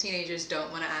 and most teenagers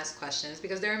don't want to ask questions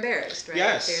because they're embarrassed, right?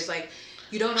 Yes. There's like,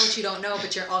 you don't know what you don't know,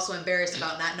 but you're also embarrassed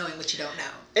about not knowing what you don't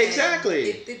know.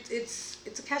 Exactly. It's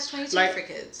a catch-22 like, for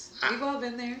kids. We've all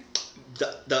been there.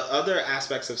 The other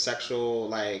aspects of sexual,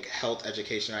 like, health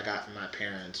education I got from my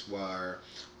parents were,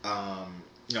 you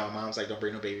know, my mom's like, don't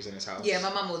bring no babies in this house. Yeah,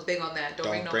 my mom was big on that.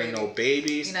 Don't bring no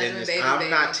babies. I'm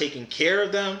not taking care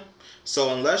of them.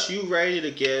 So unless you ready to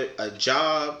get a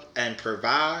job and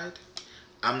provide,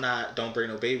 don't bring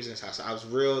no babies in this house. So I was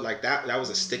real, like, that was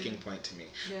a sticking point to me.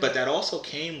 Yeah. But that also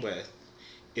came with,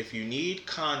 if you need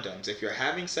condoms, if you're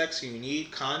having sex and you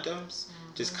need condoms,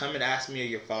 just come and ask me or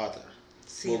your father.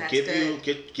 We'll give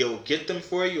you'll get them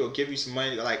for you, or give you some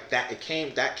money. Like that,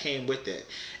 that came with it.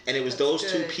 And it was those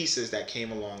two pieces that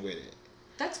came along with it.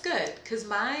 That's good, because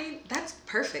that's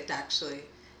perfect, actually.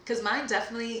 Because I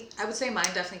would say mine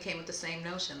definitely came with the same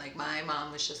notion. Like, my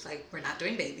mom was just like, we're not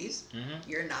doing babies. Mm-hmm.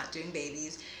 You're not doing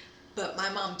babies. But my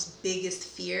mom's biggest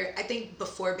fear, I think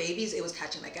before babies, it was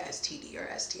catching like a STD or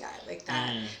STI, like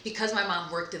that. Because my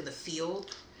mom worked in the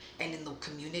field and in the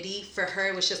community, for her,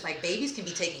 it was just like, babies can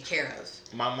be taken care of.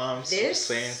 My mom's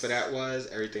saying for that was,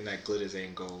 everything that glitters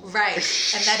ain't gold. Right.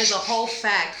 And that is a whole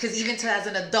fact, because even as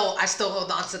an adult, I still hold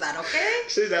on to that, okay?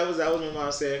 See, that was my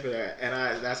mom saying for that.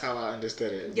 And that's how I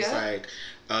understood it. It's like,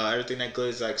 everything that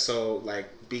glitters, like, so, like,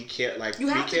 be careful. Like, you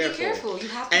have to be careful. You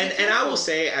have to be careful. And I will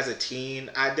say, as a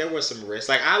teen, there were some risks.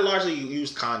 Like, I largely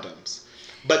used condoms.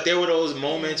 But there were those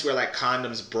moments where, like,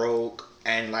 condoms broke,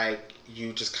 and, like,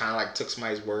 you just kind of like took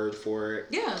somebody's word for it.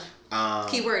 Yeah.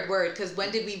 Keyword word, because when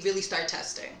did we really start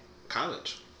testing?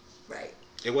 College. Right.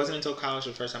 It wasn't until college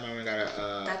the first time I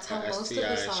got That's how most of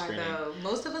us are, though.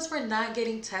 Most of us were not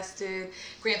getting tested.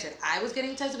 Granted, I was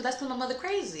getting tested, but that's because my mother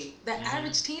crazy. The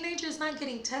average teenager is not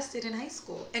getting tested in high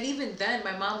school. And even then,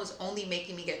 my mom was only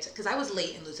making me get tested, because I was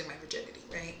late in losing my virginity,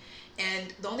 right?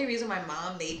 And the only reason my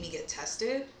mom made me get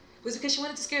tested was because she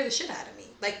wanted to scare the shit out of me.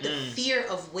 Like, the fear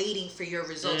of waiting for your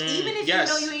results, even if you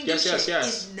know you ain't do shit,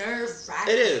 is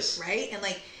nerve-wracking. It is. Right? And,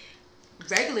 like,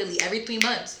 regularly, every 3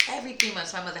 months,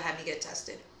 my mother had me get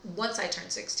tested once I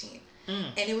turned 16.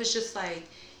 And it was just like,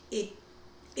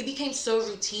 it became so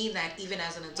routine that even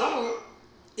as an adult,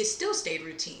 it still stayed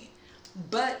routine.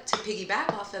 But to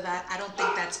piggyback off of that, I don't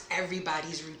think that's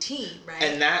everybody's routine, right?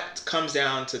 And that comes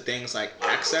down to things like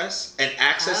access. And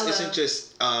access isn't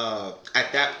just,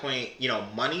 at that point,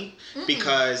 money.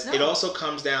 Because it also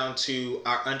comes down to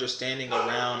our understanding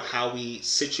around how we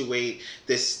situate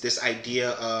this idea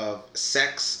of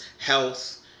sex,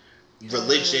 health,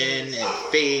 religion, and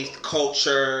faith,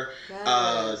 culture,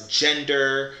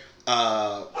 gender,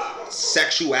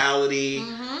 sexuality.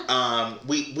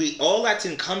 We all that's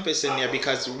encompassed in there,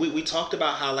 because we talked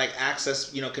about how like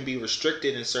access can be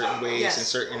restricted in certain ways, in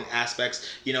certain aspects,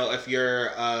 if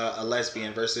you're a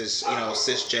lesbian versus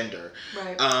cisgender,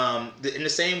 right. In the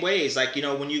same ways, like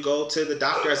when you go to the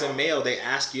doctor as a male, they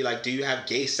ask you like, do you have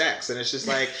gay sex? And it's just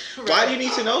like right. Why do you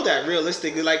need to know that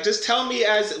realistically? Like, just tell me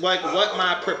as like what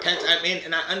my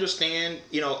and I understand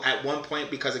at one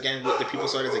point, because again the people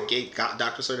saw it as a gay,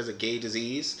 doctor saw it as a gay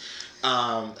disease.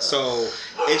 So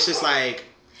it's just like,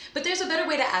 but there's a better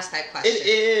way to ask that question. It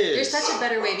is. There's such a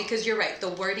better way, because you're right. The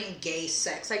wording "gay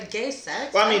sex," like gay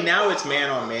sex. Well, I mean, now it's man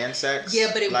on man sex.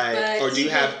 Yeah, but or do you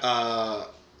have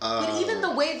but even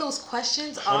the way those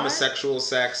questions homosexual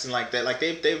sex and like that, like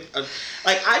they've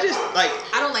like I just like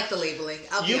I don't like the labeling.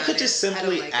 You could just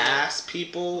simply ask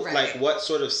people like what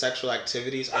sort of sexual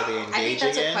activities are they engaging in. I think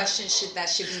that's a question that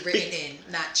should be written in,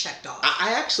 not checked off.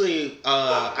 I actually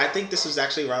I think this was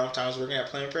actually around the time I was working at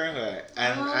Planned Parenthood,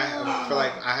 and I feel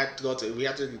like we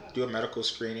had to do a medical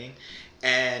screening,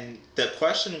 and the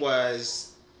question was,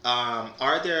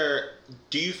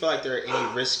 do you feel like there are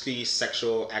any risky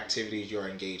sexual activities you're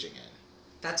engaging in?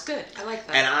 That's good. I like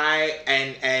that.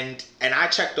 And I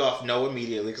checked off no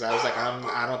immediately, because I was like,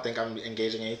 I don't think I'm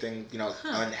engaging in anything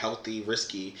unhealthy,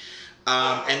 risky.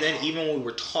 And then even when we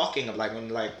were talking of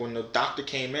when the doctor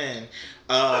came in,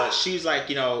 she's like,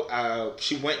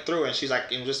 she went through and she's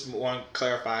like, and just want to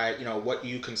clarify, what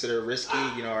you consider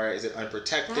risky, or is it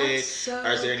unprotected,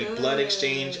 or is there any blood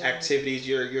exchange activities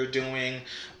you're doing?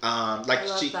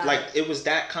 It was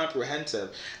that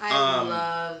comprehensive. I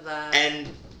love that. And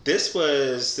this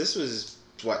was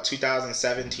what,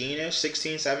 2017-ish,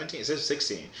 16, 17? This is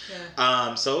 16.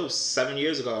 Yeah. So it was 7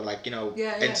 years ago,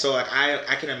 and so like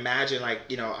I can imagine,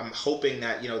 I'm hoping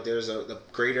that there's a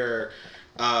greater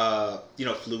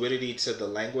fluidity to the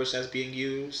language that's being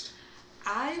used.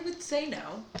 I would say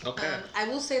no. Okay. I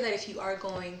will say that if you are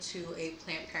going to a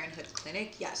Planned Parenthood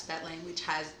clinic, yes, that language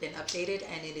has been updated,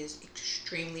 and it is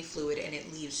extremely fluid, and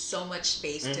it leaves so much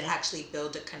space to actually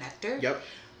build a connector. Yep.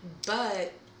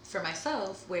 But for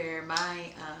myself, where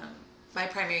my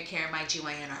primary care and my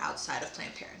GYN are outside of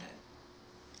Planned Parenthood,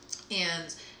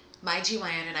 and my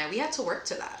GYN and I, we had to work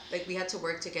to that. Like, we had to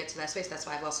work to get to that space. That's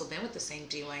why I've also been with the same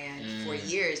GYN for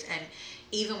years. And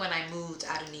even when I moved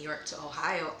out of New York to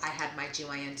Ohio, I had my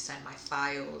GYN send my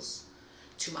files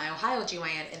to my Ohio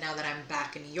GYN. And now that I'm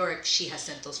back in New York, she has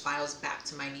sent those files back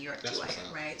to my New York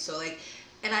GYN, right? So, like,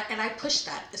 and I push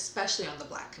that, especially on the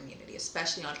Black community,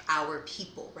 especially on our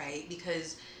people, right?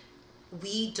 Because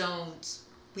we don't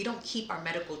keep our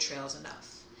medical trails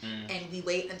enough. And we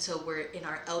wait until we're in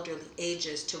our elderly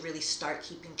ages to really start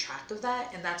keeping track of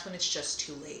that, and that's when it's just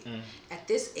too late. At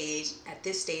this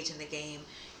stage in the game,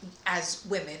 as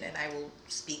women, and I will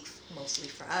speak mostly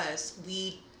for us,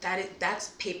 that's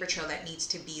paper trail that needs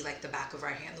to be like the back of our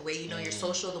hand. The way you know your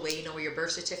social, the way you know where your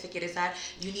birth certificate is at,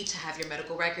 you need to have your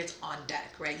medical records on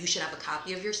deck, right? You should have a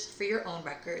copy of for your own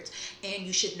records, and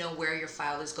you should know where your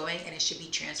file is going, and it should be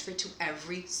transferred to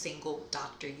every single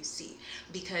doctor you see,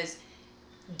 because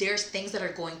there's things that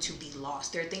are going to be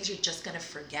lost. There are things you're just going to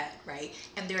forget, right?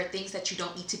 And there are things that you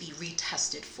don't need to be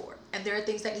retested for. And there are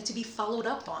things that need to be followed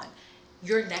up on.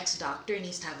 Your next doctor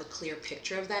needs to have a clear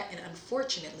picture of that. And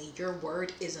unfortunately, your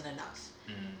word isn't enough.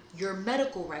 Your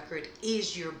medical record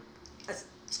is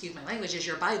excuse my language, is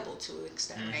your Bible to an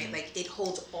extent, right? Like, it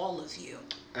holds all of you.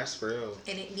 That's real.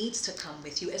 And it needs to come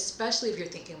with you, especially if you're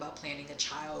thinking about planning a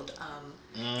child.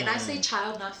 And I say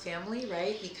child, not family,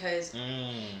 right? Because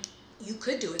you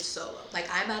could do it solo. Like,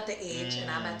 I'm at the age and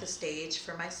I'm at the stage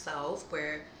for myself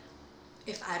where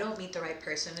if I don't meet the right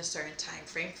person in a certain time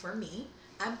frame for me,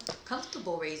 I'm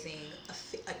comfortable raising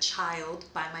a child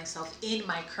by myself in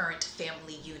my current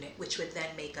family unit, which would then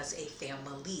make us a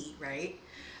family, right?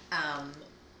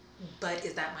 But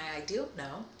is that my ideal?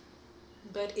 No.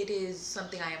 But it is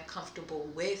something I am comfortable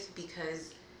with,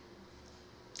 because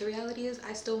the reality is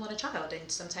I still want a child,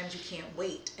 and sometimes you can't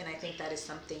wait. And I think that is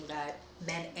something that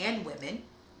men and women,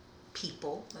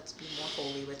 people, let's be more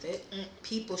holy with it,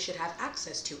 people should have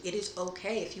access to. It is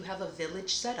okay if you have a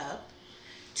village set up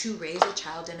to raise a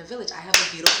child in a village. I have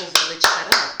a beautiful village set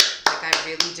up. Like, I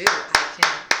really do.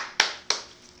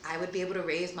 would be able to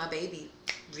raise my baby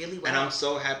really well. And I'm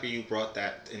so happy you brought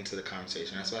that into the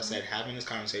conversation. That's why I said having this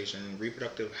conversation,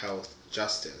 reproductive health,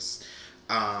 justice,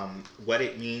 what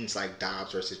it means, like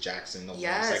Dobbs versus Jackson.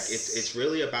 Yes. Like it's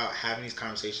really about having these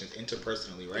conversations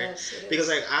interpersonally, right? Yes, it is. Because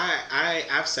like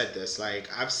I've said this, like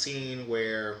I've seen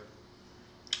where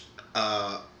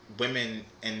women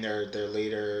in their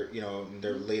later,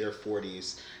 their later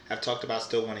 40s have talked about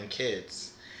still wanting kids.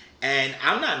 And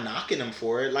I'm not knocking them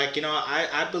for it. Like,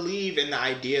 I believe in the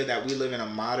idea that we live in a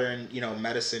modern,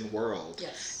 medicine world.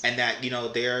 Yes. And that,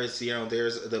 there's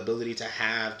the ability to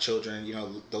have children,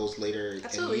 those later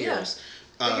Absolutely, in years.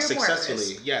 Yeah.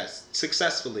 Successfully. Yes.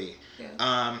 Successfully.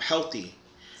 Yeah. Healthy.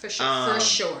 For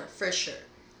sure. For sure.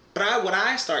 But what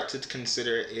I start to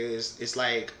consider is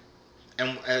like,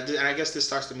 and I guess this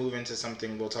starts to move into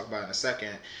something we'll talk about in a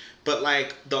second. But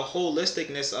like the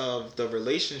holisticness of the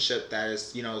relationship that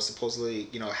is, supposedly,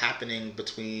 happening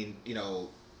between,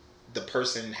 the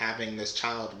person having this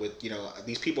child with,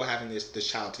 these people having this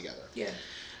child together. Yeah.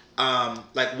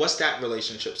 Like what's that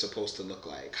relationship supposed to look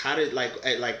like? How did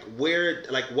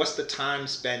what's the time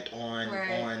spent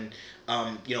on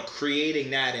creating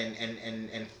that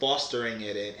and fostering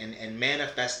it and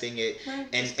manifesting it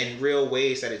in real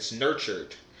ways that it's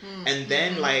nurtured. And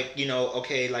then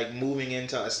moving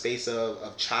into a space of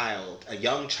a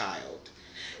young child.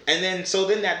 And then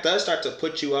that does start to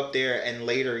put you up there in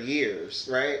later years,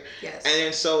 right? Yes. And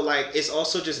then so it's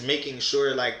also just making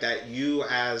sure that you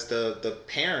as the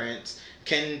parent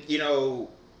can,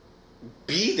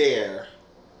 be there.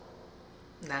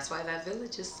 And that's why that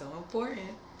village is so important.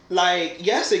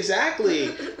 Yes, exactly.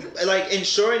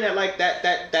 Ensuring that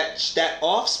that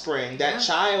offspring, that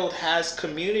child has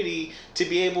community to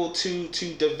be able to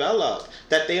develop,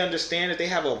 that they understand that they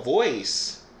have a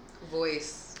voice.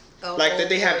 That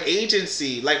they have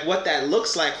agency, what that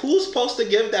looks like. Who's supposed to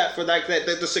give that for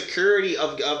the security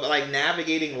of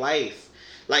navigating life?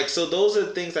 So those are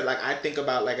the things that I think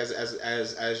about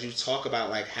as you talk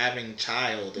about having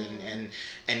child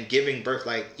and giving birth.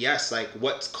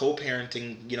 What's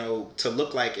co-parenting to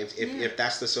look like if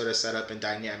that's the sort of setup and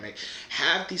dynamic.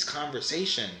 Have these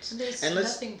conversations and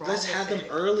let's have them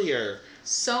earlier.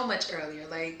 So much earlier.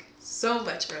 Let's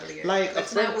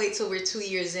not wait till we're 2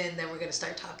 years in, then we're gonna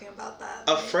start talking about that.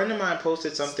 A friend of mine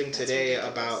posted something today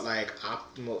about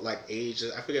optimal age.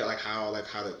 I forget how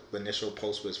the initial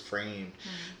post was framed,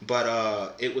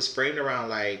 but it was framed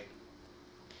around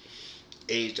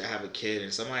age to have a kid,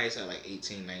 and somebody said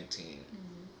 18, 19,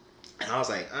 and I was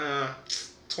like,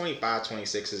 25,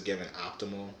 26 is given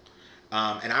optimal.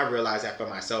 And I realized that for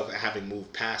myself, having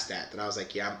moved past that I was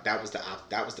like, yeah, that was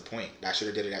the point. I should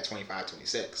have did it at 25,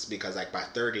 26, because by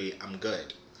 30, I'm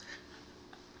good.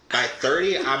 By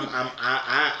 30,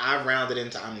 I rounded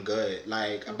into I'm good.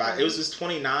 It was just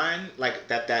 29,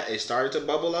 that it started to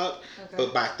bubble up. Okay.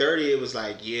 But by 30, it was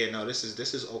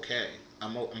this is okay.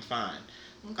 I'm fine.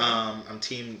 Okay. I'm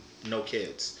team no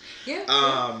kids.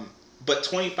 Yeah. But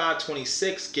 25,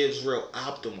 26 gives real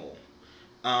optimal.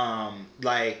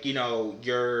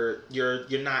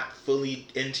 You're not fully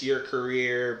into your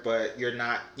career, but you're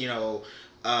not,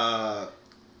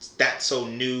 that's so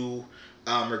new,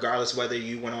 regardless whether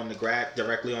you went on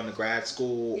directly on the grad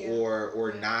school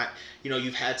or not.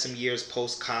 You've had some years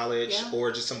post college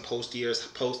or just some post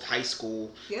high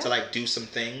school to do some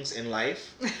things in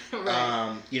life.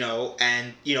 Right.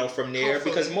 From there,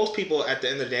 Hopefully. because most people at the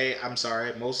end of the day, I'm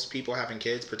sorry, most people having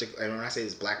kids, particularly when I say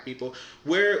this, black people,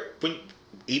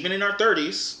 even in our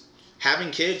 30s,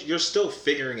 having kids, you're still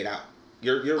figuring it out.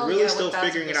 You're really still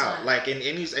figuring it out.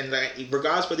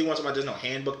 Regardless whether you want somebody, there's no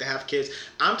handbook to have kids.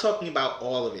 I'm talking about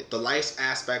all of it, the life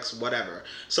aspects, whatever.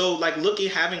 So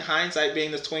having hindsight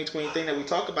being this 2020 thing that we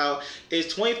talk about,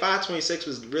 is 25, 26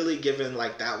 was really given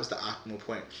that was the optimal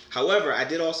point. However, I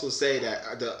did also say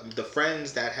that the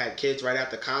friends that had kids right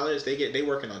after college, they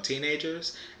working on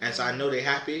teenagers, and so I know they're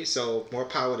happy. So more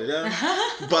power to them.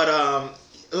 But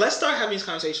let's start having these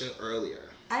conversations earlier.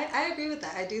 I agree with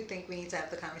that. I do think we need to have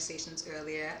the conversations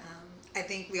earlier. I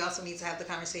think we also need to have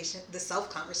the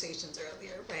self-conversations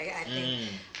earlier, right? I think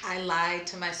I lied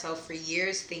to myself for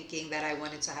years thinking that I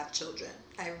wanted to have children.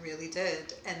 I really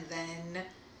did. And then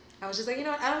I was just like, I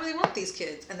don't really want these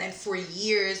kids. And then for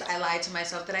years, I lied to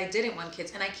myself that I didn't want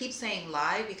kids. And I keep saying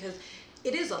lie because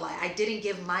it is a lie. I didn't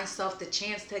give myself the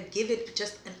chance to give it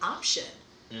just an option.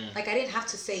 I didn't have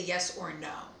to say yes or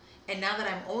no. And now that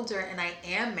I'm older and I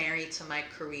am married to my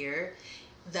career,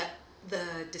 the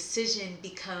decision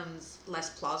becomes less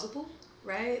plausible,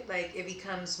 right? It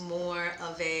becomes more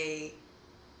of it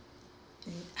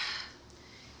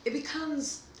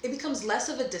becomes less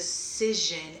of a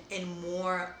decision and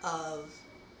more of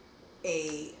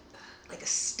a like a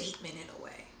statement in a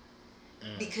way.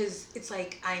 Because it's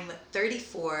like I'm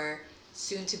 34,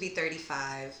 soon to be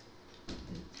 35,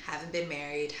 haven't been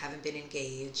married, haven't been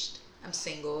engaged, I'm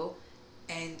single,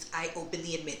 and I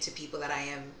openly admit to people that I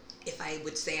am, if I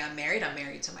would say I'm married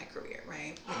to my career,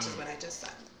 right? Which is what I just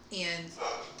said. And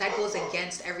that goes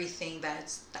against everything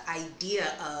that's the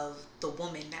idea of the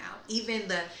woman now. Even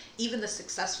the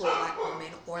successful Black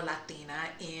woman or Latina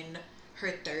in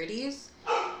her 30s,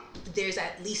 there's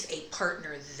at least a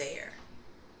partner there.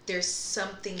 There's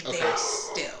something there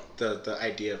still. The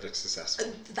idea of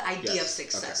successful. The idea of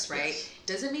success, right? Yes.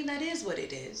 Doesn't mean that is what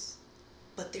it is,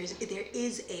 but there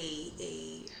is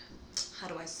a how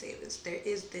do I say this? There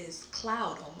is this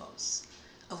cloud almost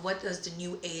of what does the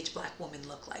new age Black woman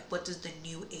look like? What does the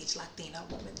new age Latina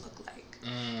woman look like?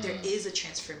 There is a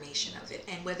transformation of it,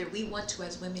 and whether we want to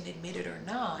as women admit it or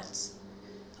not,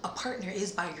 a partner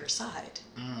is by your side.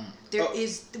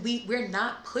 We're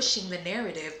not pushing the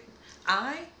narrative.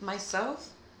 I myself,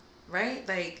 right?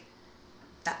 Like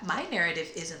that my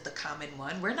narrative isn't the common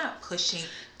one. We're not pushing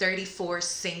 34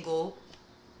 single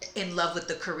in love with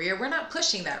the career. We're not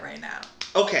pushing that right now.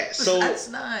 Okay, so that's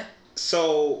not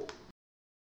so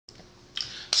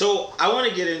I want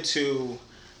to get into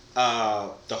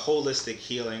the holistic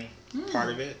healing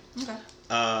part of it. Okay.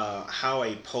 How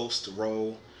a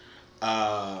post-Roe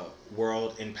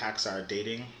world impacts our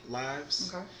dating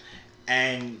lives. Okay.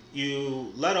 And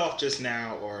you let off just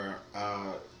now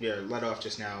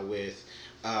with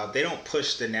they don't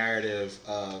push the narrative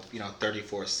of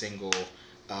 34 single,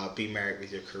 be married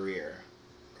with your career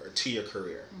or to your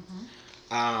career.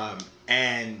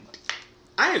 And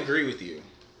I agree with you.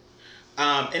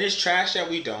 And it's trash that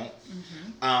we don't.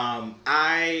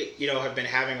 I have been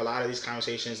having a lot of these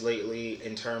conversations lately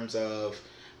in terms of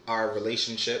our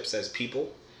relationships as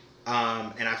people.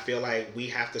 And I feel like we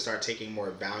have to start taking more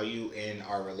value in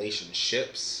our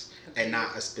relationships. Agreed. And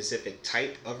not a specific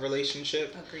type of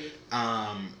relationship. Agreed.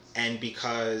 And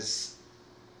because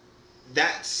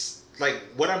that's like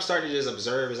what I'm starting to just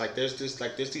observe is like there's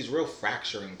these real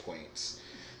fracturing points.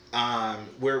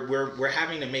 We're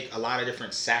having to make a lot of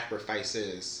different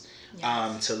sacrifices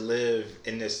to live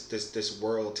in this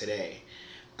world today.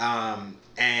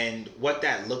 And what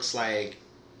that looks like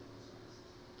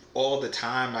all the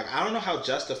time, like I don't know how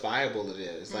justifiable it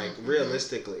is, like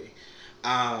realistically.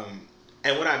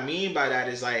 And what I mean by that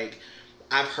is like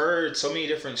I've heard so many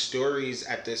different stories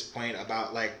at this point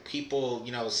about like people,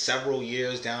 several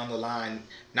years down the line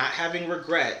not having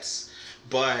regrets,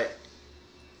 but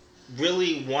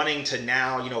really wanting to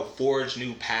now, forge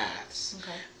new paths.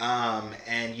 Okay.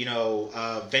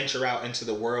 And venture out into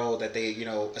the world that they,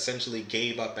 essentially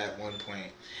gave up at one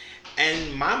point.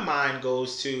 And my mind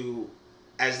goes to,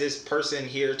 as this person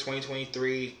here,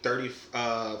 2023,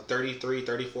 33,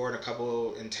 34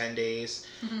 in 10 days,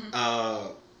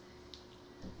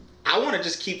 I want to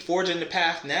just keep forging the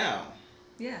path now.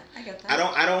 Yeah, I get that.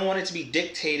 I don't want it to be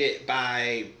dictated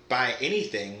by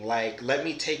anything. Like, let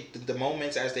me take the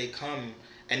moments as they come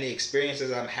and the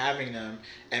experiences I'm having them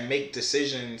and make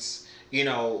decisions,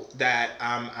 that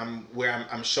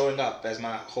I'm showing up as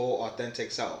my whole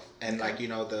authentic self. And like,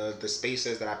 the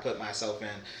spaces that I put myself in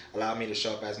allow me to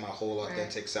show up as my whole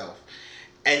authentic self.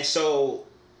 And so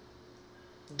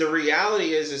the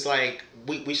reality is like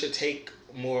we should take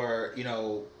more,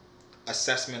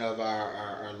 assessment of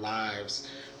our lives,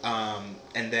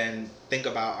 and then think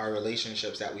about our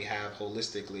relationships that we have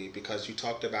holistically, because you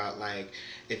talked about like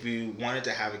if you wanted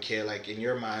to have a kid, like in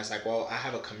your mind it's like, well, I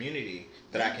have a community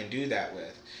that I can do that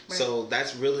with. Right. So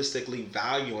that's realistically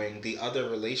valuing the other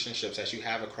relationships that you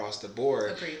have across the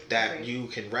board. Agreed. You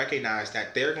can recognize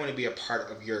that they're going to be a part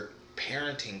of your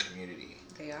parenting community.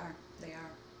 They are.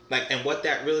 Like, and what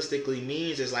that realistically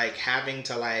means is like having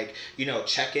to like,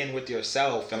 check in with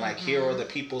yourself and like hear other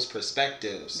people's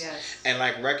perspectives. Yes. And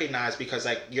like recognize, because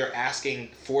like you're asking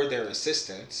for their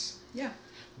assistance. Yeah.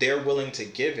 They're willing to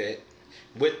give it.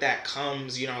 With that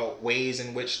comes, ways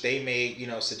in which they may,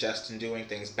 suggest in doing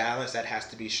things. Balance that has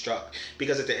to be struck.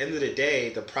 Because at the end of the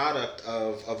day, the product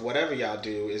of whatever y'all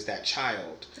do is that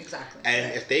child. Exactly.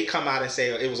 And if they come out and say,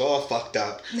 it was all fucked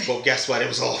up, well, guess what? It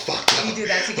was all fucked up. You do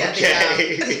that together.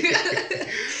 Okay.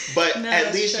 But no,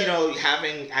 at least,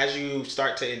 having, as you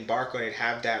start to embark on it,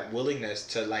 have that willingness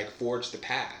to, like, forge the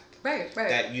path. Right.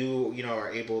 That you, are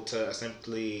able to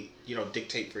simply,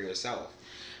 dictate for yourself.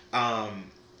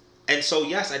 And so,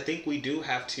 yes, I think we do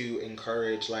have to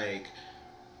encourage, like,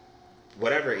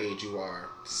 whatever age you are,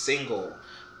 single,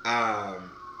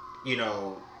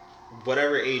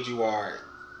 whatever age you are,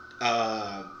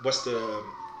 what's the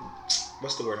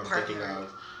word I'm thinking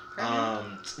of?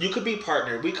 You could be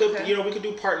partnered. We could, Okay. we could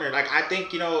do partnered. Like, I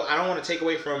think, I don't want to take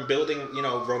away from building,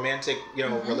 romantic,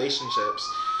 relationships.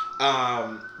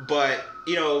 But,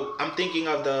 I'm thinking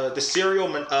of the serial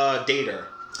dater.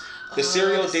 The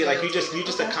serial date, like you just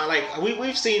a kind of like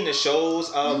we've seen the shows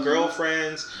of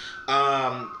Girlfriends.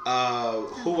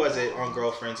 Who was it on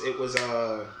Girlfriends? It was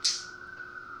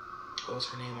what was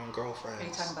her name on Girlfriends? Are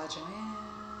you talking about Joanne?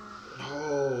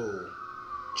 No.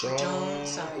 Joan.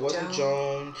 Joan.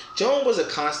 Joan. Joan was a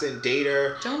constant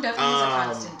dater. Joan definitely was a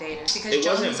constant dater because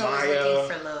Joan was always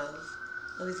looking for love.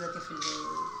 Always looking for love.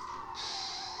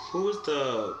 Who was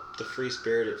the free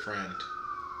spirited friend?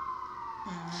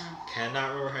 Cannot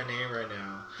remember her name right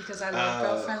now. Because I love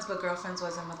Girlfriends, but Girlfriends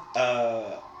wasn't with...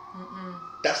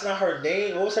 That's not her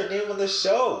name. What was her name on the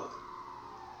show?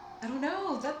 I don't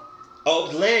know.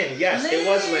 Oh, Lynn. Yes, Lynn. It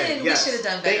was Lynn. Yes. We should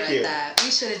have done better at that. We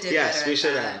should have did better at that. Yes, we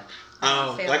should have.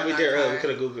 Like we did earlier, we could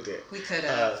have Googled it. We could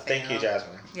have. Thank you,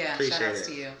 Jasmine. Yeah, appreciate shout outs it.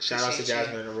 to you. Shout outs to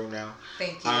Jasmine in the room now.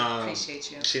 Thank you.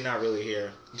 Appreciate you. She's not really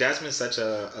here. Jasmine's such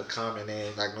a common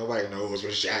name. Like, nobody knows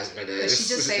what Jasmine is. But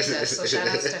she just saved us, so shout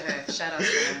outs to her. Shout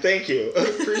outs to her. Thank you.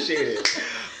 Appreciate it.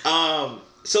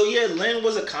 So yeah, Lynn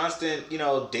was a constant,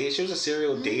 date. She was a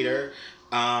serial dater.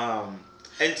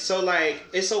 And so like,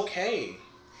 it's okay.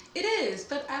 It is,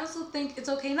 but I also think it's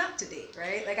okay not to date,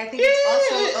 right? Like, I think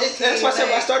it's also okay. That's why I said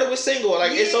I started with single.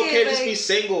 Like, it's okay to just be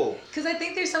single. Because I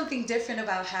think there's something different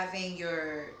about having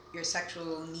your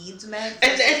sexual needs met.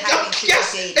 And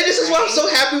yes, date, and this is why I'm so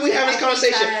happy we have this I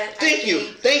conversation.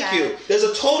 think Thank you. There's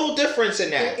a total difference in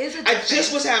that. There is a difference. I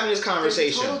just was having this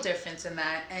conversation. There's a total difference in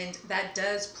that, and that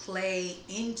does play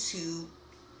into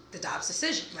the Dobbs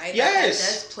decision, right? Yes.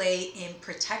 That does play in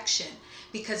protection,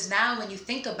 because now when you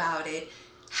think about it,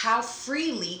 how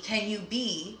freely can you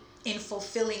be in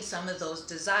fulfilling some of those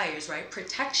desires, right?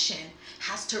 Protection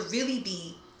has to really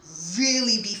be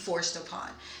forced upon.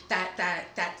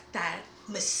 That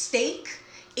mistake,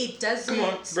 it doesn't... Come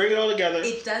on, bring it all together.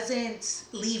 It doesn't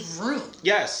leave room.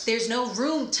 Yes. There's no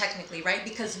room technically, right?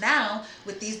 Because now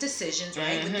with these decisions,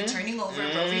 right, with the turning over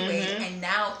of Roe v. Wade, and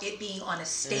now it being on a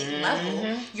state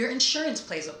level, your insurance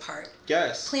plays a part.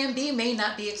 Yes. Plan B may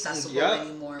not be accessible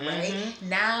anymore, right?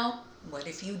 Now, what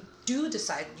if you do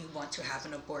decide you want to have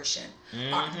an abortion?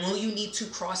 Will you need to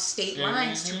cross state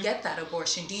lines to get that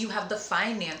abortion? Do you have the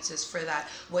finances for that?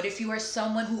 What if you are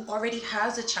someone who already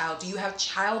has a child? Do you have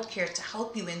childcare to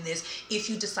help you in this if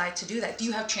you decide to do that? Do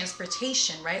you have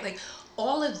transportation, right? Like,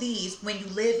 all of these, when you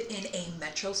live in a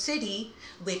metro city,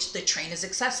 which the train is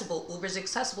accessible, Uber is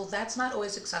accessible, that's not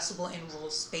always accessible in rural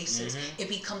spaces. It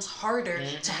becomes harder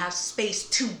to have space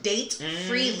to date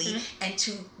freely and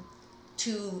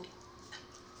to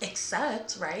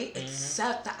accept, right?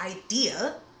 Accept the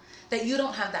idea that you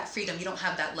don't have that freedom, you don't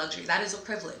have that luxury. That is a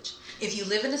privilege. If you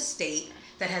live in a state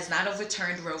that has not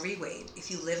overturned Roe v. Wade, if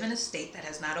you live in a state that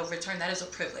has not overturned, that is a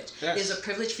privilege. Yes. It is a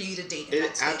privilege for you to date in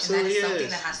that state. Absolutely, and that is something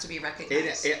that has to be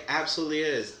recognized. It absolutely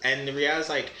is. And the reality is,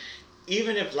 like,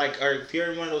 even if, like, or if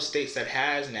you're in one of those states that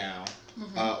has now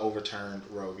overturned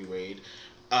Roe v. Wade,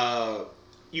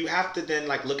 you have to then,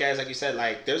 like, look at it, like you said,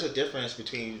 like, there's a difference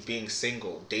between being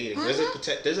single, dating. There's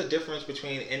a difference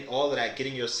between, in all of that,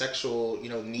 getting your sexual,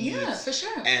 needs for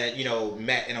sure. and,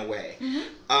 met in a way.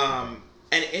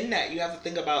 And in that, you have to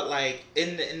think about, like,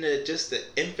 in the just the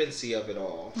infancy of it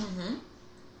all.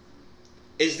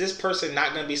 Is this person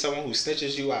not going to be someone who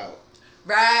snitches you out?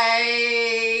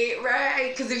 Right.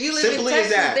 Because if you live in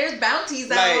Texas, there's bounties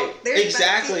out.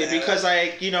 Exactly, because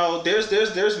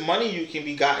there's money you can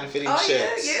be gotten for these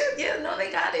shits. Yeah. No, they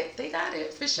got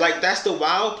it for sure. Like, that's the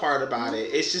wild part about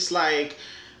it. It's just like,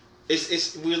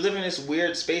 it's we live in this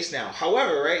weird space now.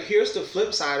 However, right, here's the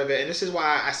flip side of it, and this is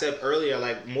why I said earlier,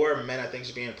 like, more men I think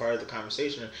should be a part of the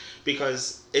conversation,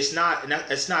 because it's not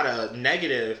a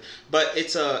negative, but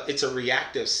it's a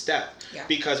reactive step. Yeah.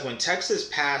 Because when Texas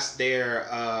passed their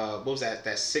what was that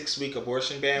 6-week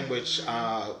abortion ban, which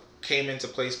came into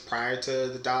place prior to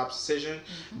the Dobbs decision,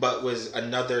 but was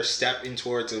another step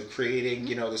towards creating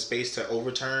the space to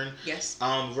overturn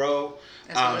Roe.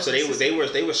 So they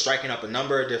were striking up a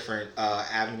number of different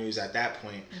avenues at that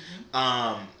point.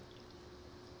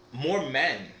 More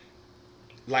men,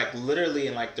 like, literally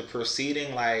in, like, the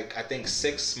preceding, like, I think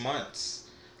 6 months,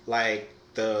 like,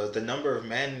 the number of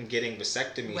men getting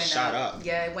vasectomies shot up.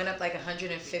 Yeah, it went up like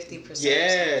 150%.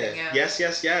 Yeah. Yes.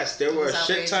 There were a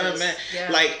shit ton of men.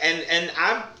 Yeah. Like, and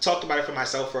I've talked about it for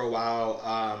myself for a while,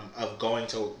 of going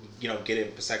to get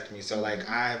a vasectomy. So like,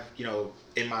 I've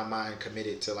in my mind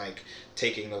committed to, like,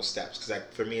 taking those steps, because,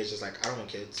 like, for me it's just like, I don't want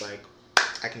kids. Like,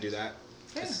 I can do that.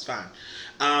 This is fine.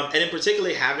 And in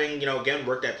particularly having, again,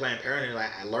 worked at Planned Parenthood,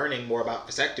 like learning more about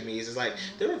vasectomies is like,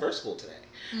 they're reversible today.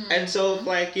 And so,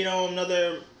 like,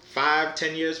 another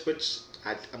 5-10 years, which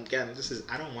I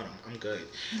don't want them. I'm good.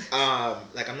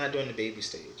 Like, I'm not doing the baby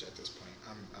stage at this point.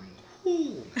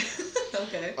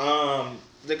 Okay.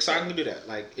 So I can do that.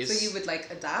 Like, so you would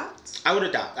like adopt? I would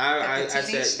adopt. I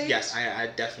said stage? yes. I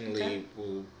definitely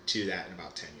will do that in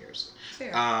about 10 years.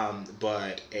 Fair.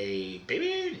 But a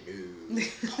baby, no.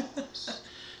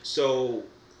 So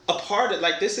a part of,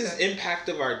 like, this is impact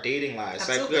of our dating lives.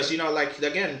 Absolutely. Like, because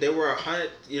like, again, there were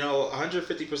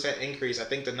 150% increase. I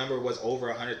think the number was over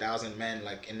 100,000 men,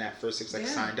 like, in that first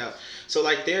 6 signed up. So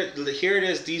like, here it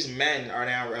is. These men are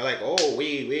now like, oh,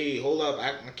 wait, hold up,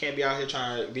 I can't be out here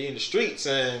trying to be in the streets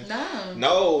and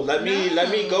let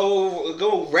me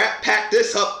go pack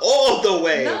this up all the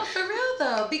way. No, for real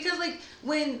though, because like,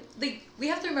 when we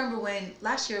have to remember when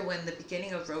last year, when the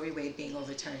beginning of Roe v. Wade being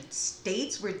overturned,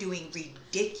 states were doing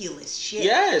ridiculous shit.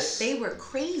 Yes, they were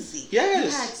crazy. Yes,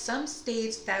 you had some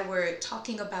states that were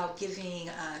talking about giving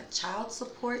child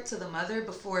support to the mother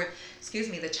before,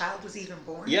 the child was even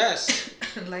born. Yes.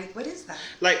 Like, what is that?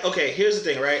 Like, okay, here's the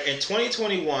thing, right? In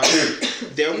 2021,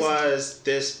 there was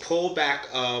this pullback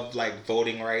of like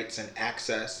voting rights and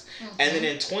access, and then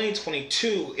in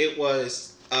 2022, it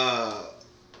was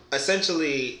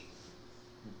essentially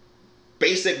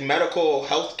basic medical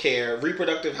health care,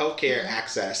 reproductive health care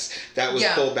access that was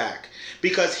pulled back.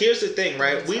 Because here's the thing,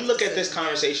 right? We look at this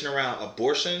conversation around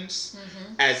abortions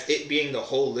as it being the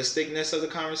holisticness of the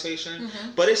conversation,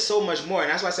 but it's so much more.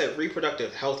 And that's why I said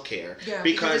reproductive health care. Yeah,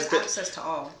 because it's access to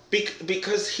all.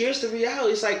 Because here's the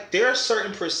reality. It's like there are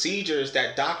certain procedures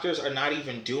that doctors are not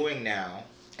even doing now.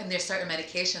 And there's certain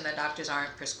medication that doctors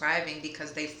aren't prescribing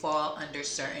because they fall under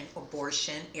certain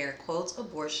abortion, air quotes,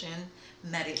 abortion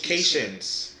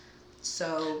medications.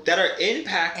 So that are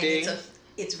impacting. And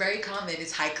it's very common.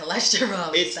 It's high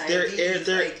cholesterol.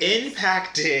 They're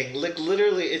impacting. Like,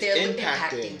 literally, it's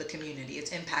impacting the community. It's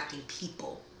impacting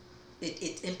people.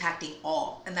 It's impacting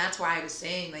all. And that's why I was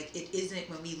saying, like, it isn't,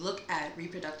 when we look at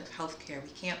reproductive health care, we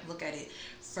can't look at it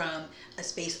from a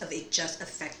space of it just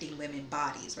affecting women's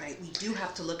bodies, right? We do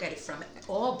have to look at it from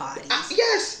all bodies.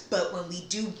 Yes. But when we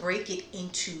do break it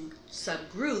into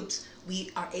subgroups,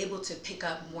 we are able to pick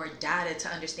up more data to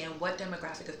understand what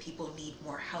demographic of people need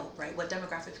more help, right? What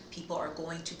demographic of people are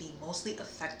going to be mostly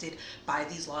affected by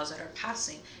these laws that are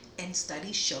passing. And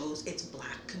study shows it's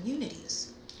Black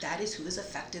communities. That is who is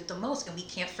affected the most, and we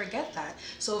can't forget that.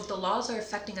 So if the laws are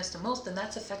affecting us the most, then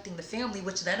that's affecting the family,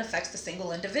 which then affects the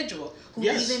single individual, who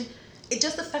it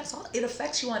just affects all. It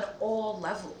affects you on all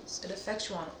levels. It affects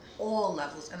you on all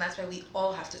levels, and that's why we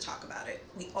all have to talk about it.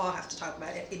 We all have to talk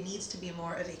about it. It needs to be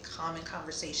more of a common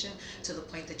conversation, to the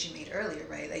point that you made earlier,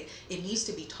 right? Like, it needs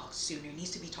to be talked sooner. It needs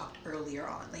to be talked earlier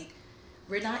on. Like,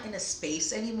 we're not in a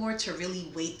space anymore to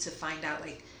really wait to find out,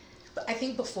 like, but I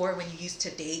think before, when you used to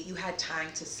date, you had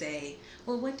time to say,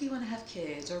 well, when do you want to have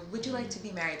kids? Or would you like to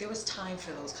be married? There was time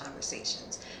for those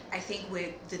conversations. I think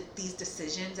with these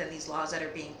decisions and these laws that are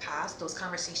being passed, those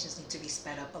conversations need to be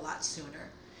sped up a lot sooner.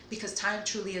 Because time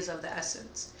truly is of the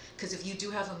essence. Because if you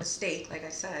do have a mistake, like I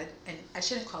said, and I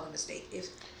shouldn't call it a mistake, if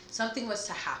something was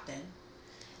to happen.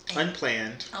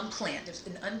 Unplanned. If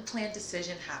an unplanned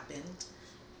decision happened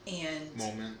and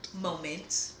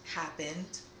moment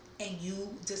happened, and you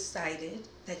decided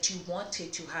that you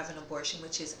wanted to have an abortion,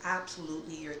 which is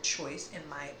absolutely your choice, in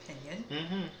my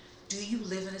opinion, do you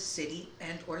live in a city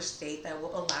and or state that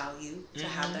will allow you to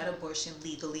have that abortion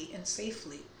legally and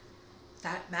safely?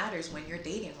 That matters when you're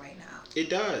dating right now.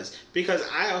 It does. Because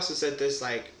I also said this,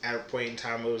 like, at a point in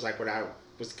time, it was like when I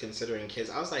was considering kids,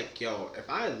 I was like, yo, if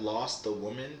I lost the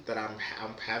woman that I'm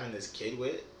having this kid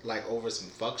with, like, over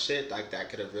some fuck shit, like, that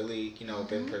could have really,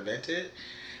 been prevented,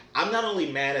 I'm not only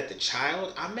mad at the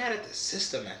child, I'm mad at the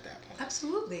system at that point.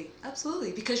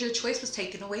 Absolutely. Because your choice was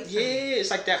taken away from you. Yeah, it's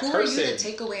like that person. Who are you to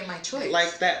take away my choice?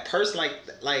 Like that person,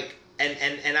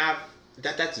 and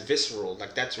that's visceral,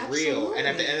 like that's real. And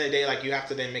at the end of the day, like, you have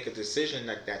to then make a decision,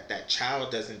 like that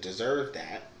child doesn't deserve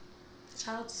that. The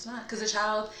child does not, because the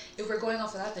child, if we're going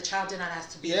off of that, the child did not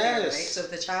ask to be here, right? So if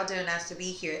the child didn't ask to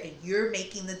be here, and you're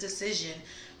making the decision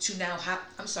to now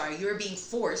you're being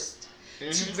forced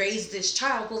to raise this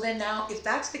child, well then now, if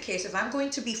that's the case, if I'm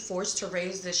going to be forced to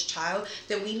raise this child,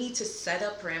 then we need to set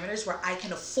up parameters where I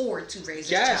can afford to raise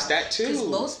this child. Yes, that too. Because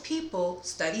most people,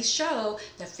 studies show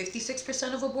that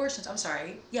 56% of abortions,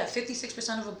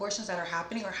 56% of abortions that are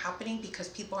happening because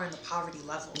people are in the poverty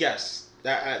level. Yes,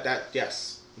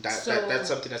 yes. That's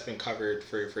something that's been covered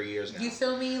for years now. You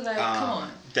feel me? Like, come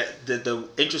on. The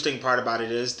interesting part about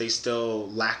it is they still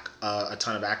lack a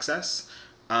ton of access,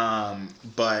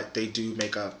 but they do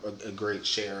make up a great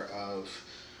share of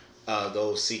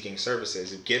those seeking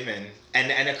services. Given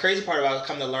and the crazy part about it,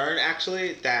 come to learn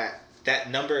actually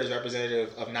that number is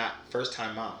representative of not first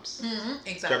time moms. Mm-hmm,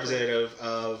 exactly. It's representative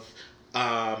of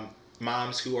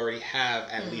moms who already have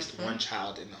at least one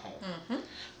child in the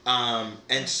home.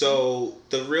 And so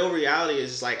the real reality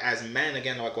is like as men,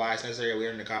 again, like why it's necessary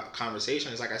we're in the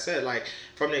conversation is like I said, like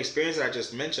from the experience that I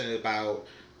just mentioned about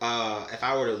if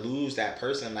I were to lose that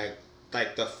person,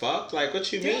 like the fuck, like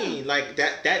what you mean, like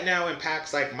that now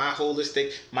impacts like my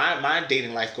holistic my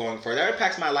dating life going forward. That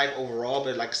impacts my life overall,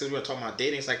 but like since we're talking about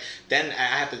dating, it's like then I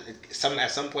have to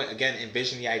at some point again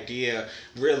envision the idea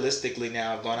realistically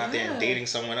now of going out there and dating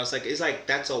someone else. Like it's like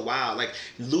that's a wow, like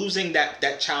losing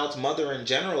that child's mother in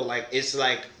general, like it's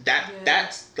like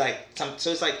that's like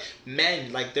so it's like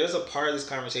men, like there's a part of this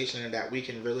conversation that we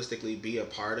can realistically be a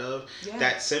part of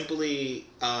that simply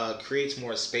creates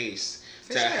more space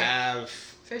to have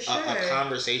a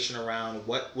conversation around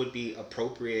what would be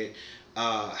appropriate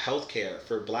healthcare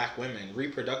for Black women,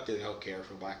 reproductive healthcare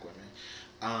for Black women,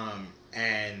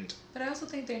 but I also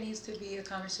think there needs to be a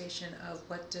conversation of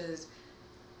what does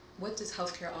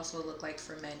healthcare also look like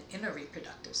for men in a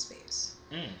reproductive space,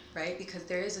 right? Because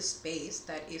there is a space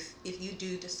that if you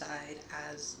do decide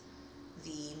as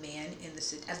the man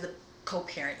as the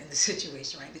co-parent in the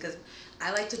situation, right? Because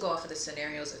I like to go off of the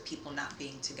scenarios of people not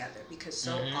being together because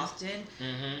so often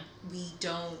we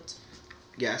don't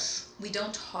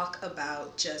talk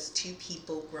about just two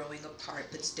people growing apart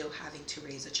but still having to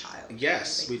raise a child.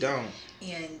 Yes, right? We don't.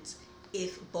 And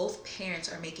if both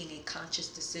parents are making a conscious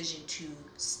decision to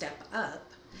step up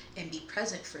and be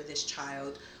present for this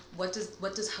child, what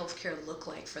does healthcare look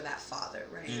like for that father,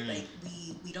 right? Like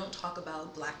we don't talk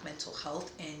about Black mental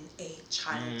health in a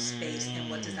child space, and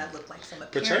what does that look like from a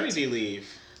parent? Paternity leave.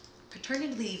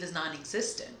 Paternity leave is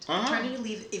non-existent. Paternity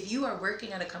leave, if you are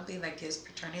working at a company that gives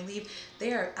paternity leave,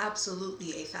 they are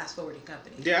absolutely a fast-forwarding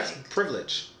company. Yeah, it's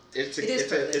privilege. It's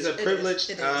a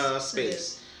privileged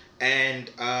space. And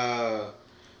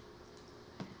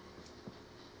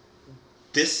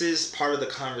this is part of the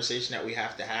conversation that we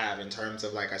have to have in terms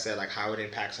of, like I said, like how it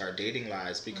impacts our dating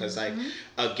lives. Because like,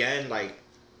 again, like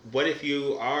what if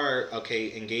you are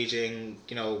engaging,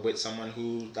 with someone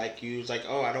who like you's like,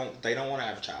 they don't want to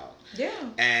have a child. Yeah.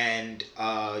 And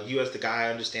you as the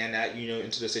guy understand that,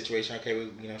 into the situation, okay,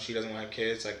 she doesn't want to have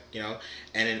kids, like,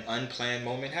 and an unplanned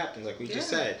moment happens, like we just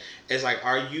said. It's like,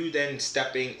 are you then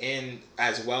stepping in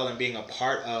as well and being a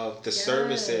part of the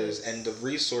services and the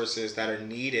resources that are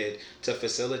needed to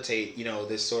facilitate,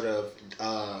 this sort of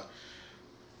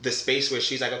the space where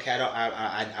she's like, okay,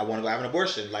 I want to go have an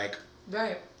abortion, like,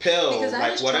 right, pill, because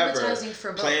like whatever,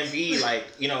 for plan B, like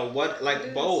what,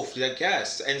 like both, like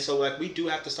yes. And so like we do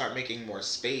have to start making more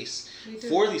space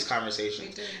for these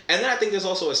conversations. And then I think there's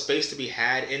also a space to be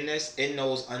had in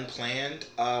those unplanned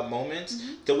moments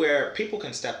to where people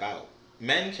can step out,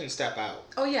 men can step out.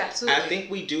 Oh yeah, absolutely. I think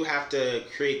we do have to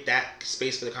create that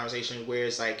space for the conversation where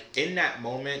it's like in that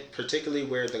moment, particularly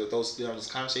where those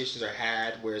conversations are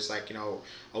had, where it's like, oh,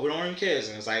 we don't want any kids,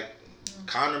 and it's like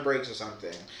condom breaks or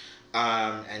something.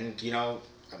 And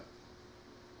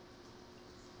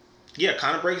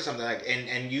kind of breaks something like,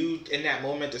 and you in that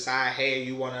moment decide, hey,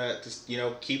 you want to just,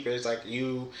 keep it. It's like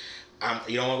you don't want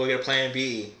to go get a plan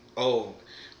B. Oh,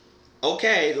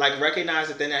 okay. Like recognize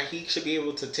that then that he should be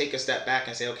able to take a step back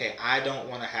and say, okay, I don't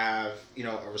want to have,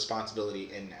 a responsibility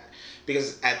in that,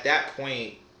 because at that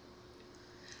point,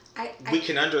 we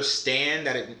can understand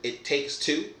that it takes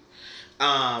two.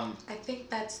 I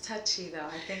think that's touchy, though.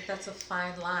 I think that's a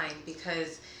fine line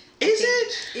because...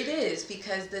 It is,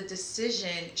 because the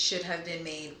decision should have been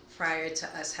made prior to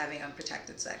us having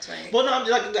unprotected sex, right? Well,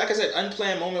 no, like I said,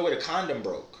 unplanned moment where the condom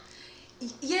broke.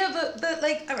 Yeah, but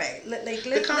like, all right, like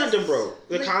the condom broke.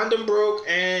 The condom broke,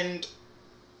 and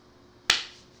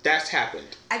that's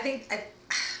happened. I think...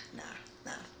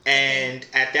 No. And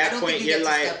at that point, you're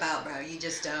like, step out, bro. You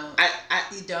just don't.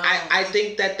 You don't. I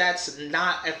think that's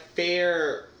not a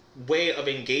fair way of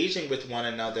engaging with one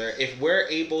another. If we're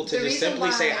able to just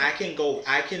simply say, I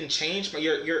can change my.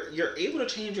 You're able to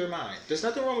change your mind. There's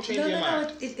nothing wrong with changing your mind.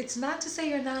 No. It's not to say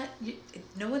you're not.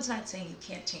 No one's not saying you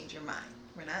can't change your mind.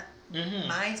 We're not.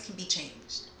 Minds can be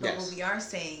changed. But what we are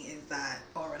saying is that,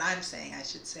 or what I'm saying, I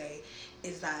should say,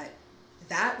 is that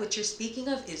what you're speaking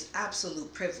of is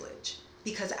absolute privilege.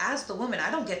 Because as the woman,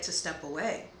 I don't get to step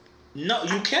away. No,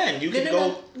 you can. You can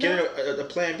go get a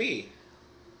plan B.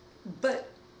 But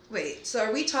Wait, so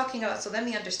are we talking about, so let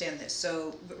me understand this.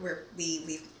 So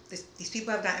these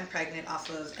people have gotten pregnant off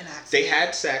of an accident. They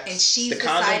had sex. And she's the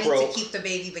condom deciding broke. to keep the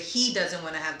baby, but he doesn't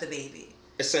want to have the baby.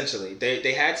 Essentially,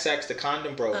 they had sex. The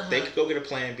condom broke. They could go get a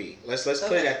plan B. Let's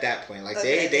put it at that point. Like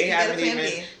they haven't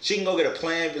even. She can go get a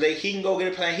plan. He can go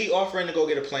get a plan. He offering to go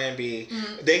get a plan B.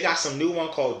 Mm-hmm. They got some new one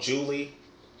called Julie.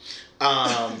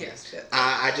 Yes.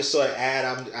 I just saw an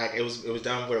ad. It was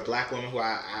done with a black woman who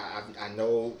I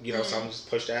know, you know, so I'm just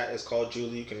pushed that. It's called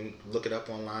Julie. You can look it up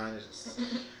online.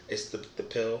 It's the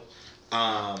pill.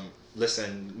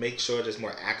 Listen, make sure there's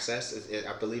more access.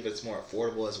 I believe it's more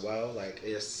affordable as well. Like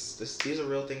these are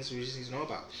real things we just need to know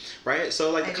about, right? So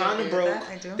like the condom broke.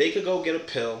 They could go get a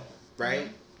pill, right?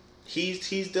 Mm-hmm.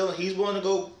 He's willing to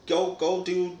go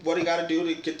do what he got to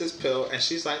do to get this pill, and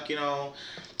she's like, you know,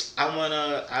 I don't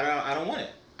want it.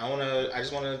 I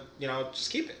just want to, you know,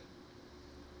 just keep it.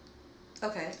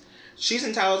 Okay. She's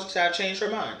entitled to have changed her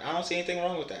mind. I don't see anything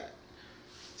wrong with that.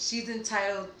 She's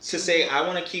entitled to say, I just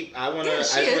want to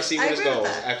see where this goes.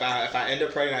 If I end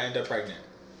up pregnant, I end up pregnant.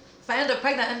 If I end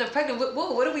up pregnant.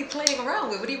 Whoa, what are we playing around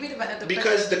with? What do you mean if I end up pregnant?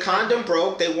 Because the condom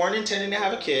broke. They weren't intending to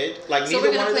have a kid. Like so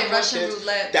neither we're one of them play Russian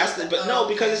roulette.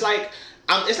 Because it's like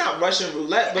it's not Russian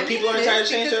roulette, but people are entitled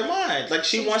to change their mind. Like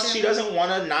she doesn't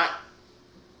want to not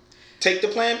take the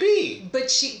plan B.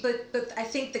 But I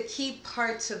think the key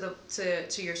part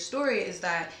to your story is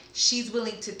that she's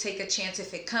willing to take a chance.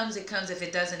 If it comes, it comes. If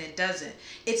it doesn't, it doesn't.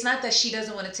 It's not that she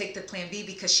doesn't want to take the plan B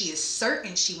because she is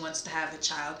certain she wants to have a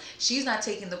child. She's not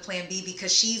taking the plan B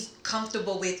because she's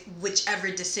comfortable with whichever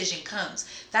decision comes.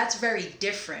 That's very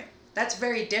different.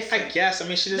 I guess. I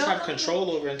mean, she doesn't have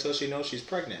control over it until she knows she's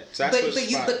pregnant. So that's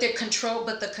but the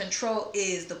control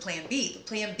is the plan B. The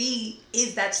plan B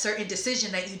is that certain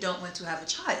decision that you don't want to have a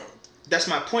child. That's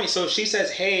my point. So if she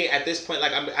says, "Hey," at this point,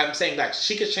 like I'm saying, like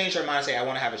she could change her mind and say, "I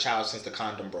want to have a child since the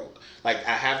condom broke." Like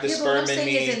I have the sperm in me. What I'm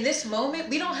saying is, in this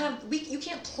moment, you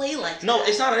can't play like that. No,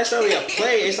 it's not necessarily a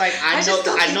play. It's like I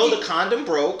know the condom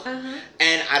broke,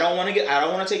 and I don't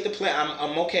want to take the play.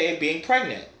 I'm okay being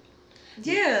pregnant.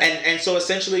 Yeah. And so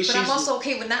essentially but I'm also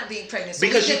okay with not being pregnant. So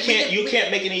because you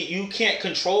can't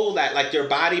control that. Like your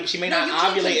body, she may not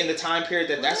ovulate in the time period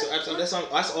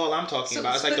that's all I'm talking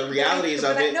about. It's like the realities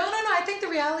of it. No. I think the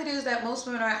reality is that most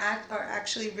women are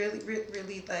actually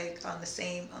really like on the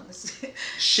same.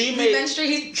 She may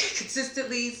menstruate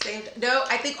consistently. No,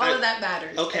 I think all of that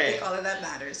matters. Okay. I think all of that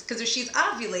matters because if she's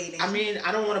ovulating. I mean,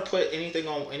 I don't want to put anything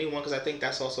on anyone because I think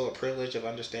that's also a privilege of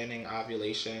understanding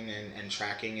ovulation and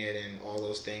tracking it and all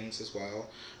those things as well.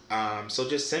 So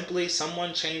just simply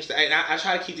someone changed and I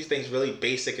try to keep these things really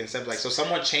basic and simple. Like, so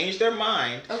someone changed their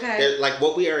mind. Okay. Like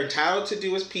what we are entitled to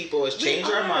do as people is change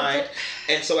our mind.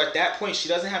 And so at that point, she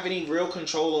doesn't have any real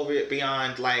control over it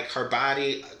beyond like her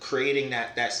body creating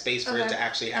that space for it to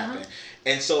actually happen.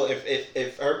 And so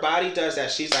if her body does that,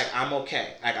 she's like, I'm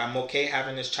okay. Like, I'm okay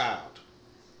having this child.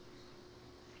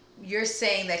 You're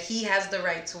saying that he has the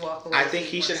right to walk away. I think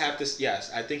he should have this.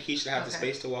 Yes, I think he should have the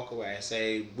space to walk away and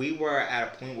say, we were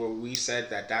at a point where we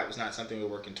said that was not something we were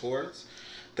working towards.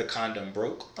 The condom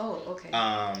broke. Oh, okay.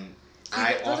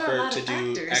 I offered to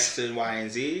do X and Y and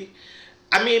Z.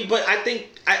 I mean, but I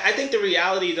think the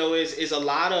reality though is a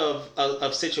lot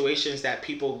of situations that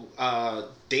people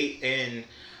date in.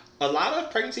 A lot of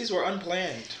pregnancies were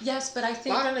unplanned. Yes, but I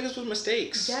think... A lot of niggas with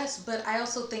mistakes. Yes, but I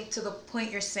also think to the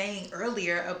point you're saying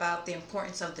earlier about the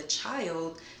importance of the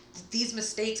child, these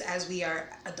mistakes as we are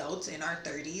adults in our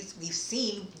 30s, we've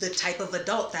seen the type of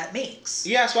adult that makes.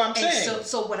 Yeah, that's what I'm saying.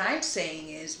 So what I'm saying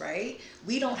is, right,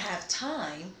 we don't have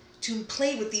time to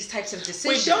play with these types of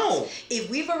decisions. We don't. If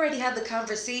we've already had the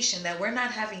conversation that we're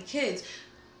not having kids...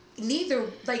 Neither,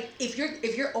 like, if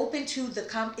you're open to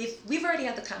if we've already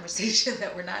had the conversation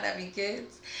that we're not having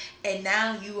kids, and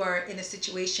now you are in a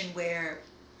situation where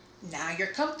now you're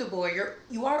comfortable or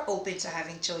you are open to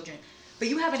having children, but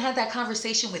you haven't had that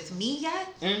conversation with me yet.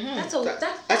 Mm-hmm.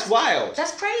 That's wild.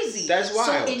 That's crazy. That's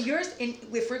wild. So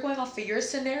if we're going off of your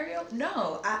scenario,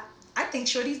 no, I think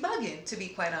Shorty's bugging, to be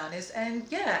quite honest. And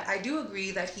yeah, I do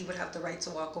agree that he would have the right to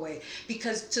walk away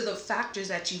because to the factors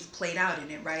that you've played out in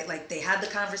it, right? Like they had the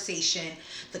conversation,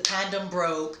 the condom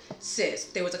broke, sis.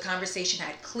 There was a conversation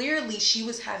had clearly she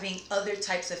was having other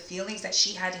types of feelings that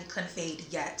she hadn't conveyed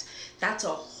yet. That's a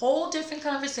whole different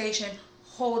conversation,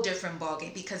 whole different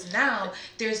ballgame because now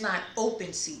there's not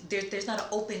there's not an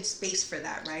open space for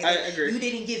that, right? I agree. You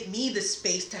didn't give me the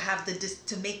space to have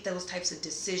to make those types of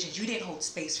decisions. You didn't hold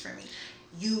space for me.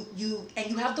 You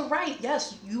have the right.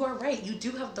 Yes, you are right. You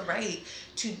do have the right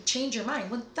to change your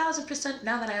mind. 1,000%.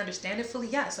 Now that I understand it fully,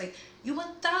 yes. Like you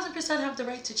 1,000% have the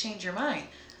right to change your mind.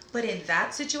 But in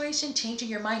that situation, changing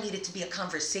your mind needed to be a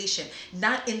conversation,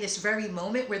 not in this very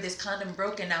moment where this condom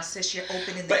broke and now sis you're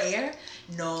open in the air.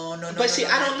 No. But see,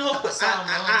 I don't know.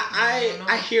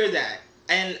 I hear that,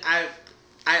 and I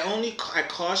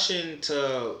caution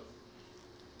to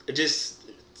just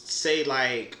say,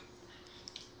 like,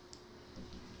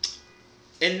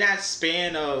 in that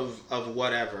span of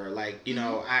whatever, like, you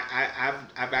know,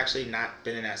 I've actually not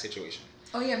been in that situation.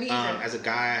 Oh yeah, me either. As a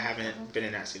guy, I haven't been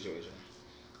in that situation.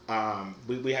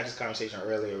 We had this conversation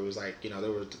earlier. It was like, you know,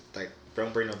 there were like,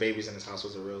 don't bring no babies in this house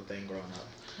was a real thing growing up.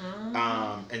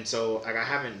 And so, like, I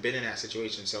haven't been in that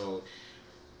situation, so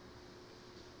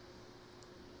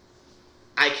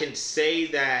I can say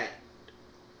that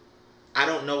I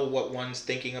don't know what one's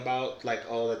thinking about, like,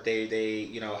 oh, that they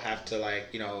you know, have to, like,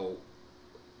 you know,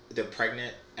 they're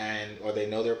pregnant or they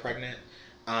know they're pregnant.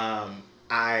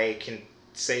 I can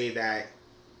say that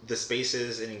the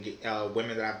spaces and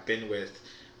women that I've been with,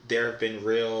 there have been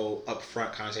real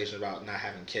upfront conversations about not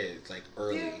having kids, like,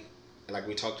 early. Yeah. Like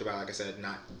we talked about, like I said,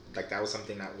 not like that was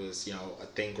something that was, you know, a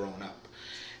thing growing up.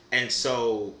 And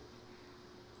so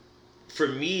for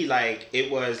me, like, it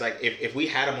was like, if we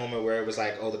had a moment where it was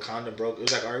like, oh, the condom broke, it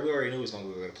was like, all right, we already knew it was going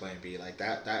to go to plan B. Like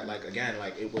that like, again,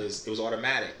 like, it was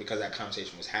automatic because that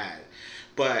conversation was had.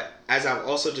 But as I've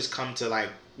also just come to, like,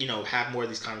 you know, have more of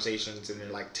these conversations and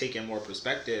then, like, take in more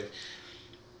perspective,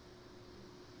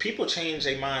 people change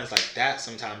their minds like that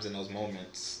sometimes in those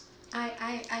moments.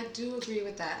 I do agree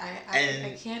with that.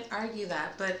 I can't argue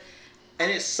that, but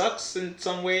and it sucks in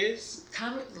some ways.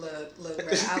 Look, bro,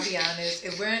 I'll be honest.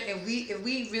 If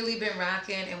we really been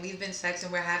rocking and we've been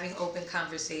sexing, we're having open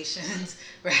conversations.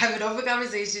 We're having open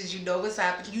conversations. You know what's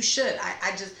happening. You should.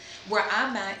 I just, where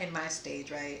I'm at in my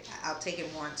stage, right? I'll take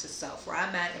it more into self. Where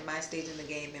I'm at in my stage in the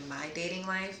game, in my dating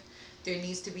life, there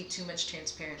needs to be too much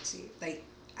transparency. Like,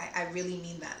 I really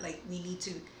mean that. Like, we need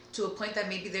to a point that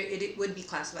maybe it would be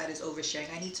classified as oversharing.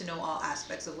 I need to know all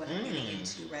aspects of what I'm getting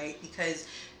into, right? Because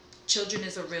children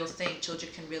is a real thing.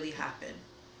 Children can really happen,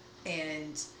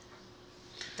 and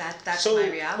that's my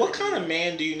reality. So, what kind of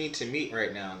man do you need to meet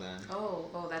right now, then?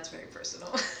 Oh, that's very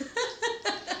personal.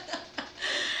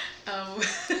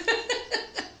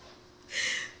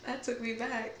 That took me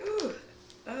back. Ooh.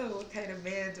 Oh, what kind of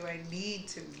man do I need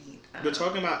to meet? We're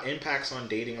talking about impacts on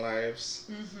dating lives.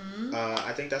 Mm-hmm.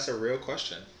 I think that's a real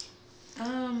question.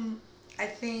 I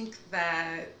think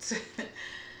that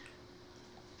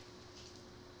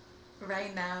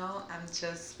right now I'm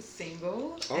just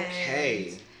single. Okay.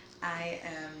 And I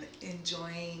am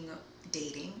enjoying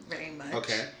dating very much.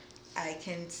 Okay. I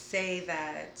can say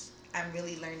that I'm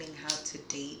really learning how to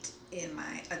date in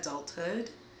my adulthood.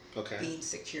 Okay. Being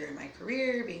secure in my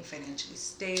career, being financially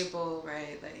stable,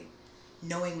 right? Like,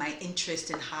 knowing my interests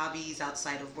and hobbies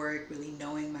outside of work, really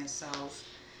knowing myself.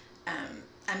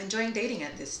 I'm enjoying dating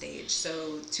at this stage.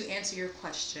 So to answer your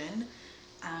question,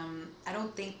 I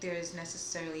don't think there's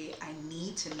necessarily, I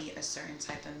need to meet a certain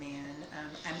type of man.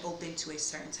 I'm open to a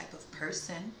certain type of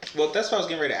person. Well, that's what I was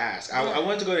getting ready to ask. I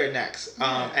wanted to go there next.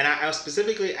 And I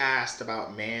specifically asked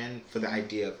about man for the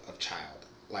idea of child.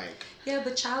 Like, yeah,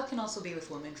 but child can also be with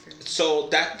women for me. So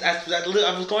that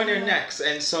I was going there next,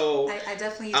 and so I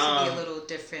definitely used to be a little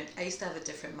different. I used to have a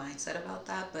different mindset about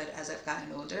that, but as I've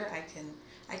gotten older, I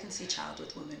can see child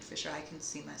with women for sure. I can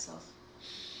see myself.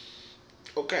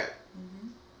 Okay.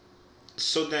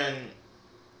 So then,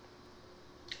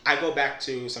 I go back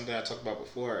to something I talked about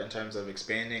before in terms of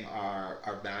expanding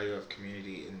our value of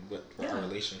community and what our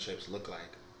relationships look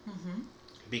like.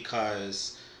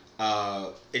 Because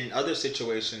in other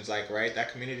situations, like, right,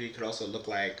 that community could also look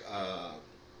like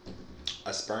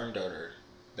a sperm donor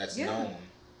that's known,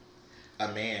 a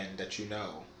man that you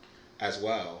know as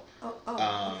well.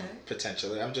 Okay.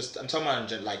 Potentially. I'm talking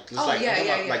about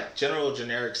like general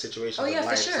generic situations. Oh yeah, of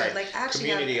life. For sure. Like actually,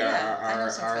 community our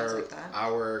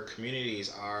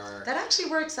communities are. That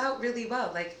actually works out really well.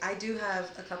 Like, I do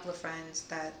have a couple of friends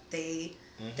that they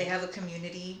have a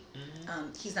community.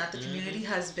 He's not the community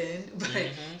husband, but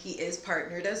he is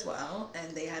partnered as well,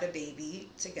 and they had a baby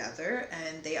together,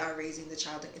 and they are raising the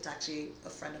child. It's actually a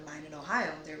friend of mine in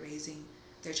Ohio. They're raising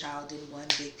their child in one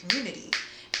big community.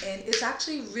 And it's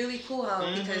actually really cool how,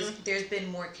 because there's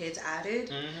been more kids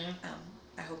added.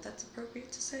 I hope that's appropriate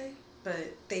to say,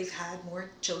 but they've had more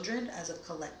children as a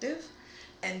collective,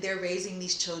 and they're raising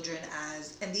these children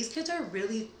and these kids are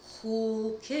really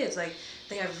cool kids. Like,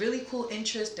 they have really cool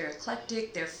interests. They're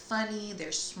eclectic. They're funny.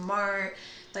 They're smart.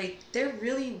 Like, they're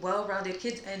really well-rounded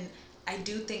kids. And I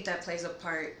do think that plays a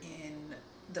part in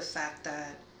the fact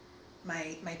that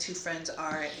my two friends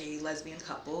are a lesbian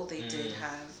couple. They did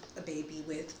have a baby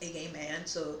with a gay man,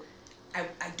 so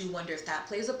I do wonder if that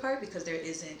plays a part because there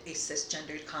isn't a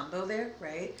cisgendered combo there,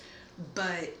 right?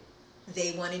 But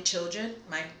they wanted children.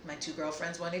 My two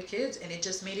girlfriends wanted kids, and it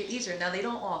just made it easier. Now they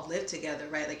don't all live together,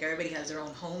 right? Like everybody has their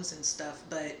own homes and stuff.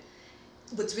 But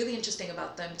what's really interesting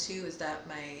about them too is that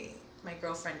my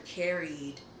girlfriend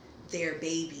carried their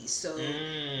baby, so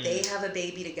they have a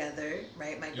baby together,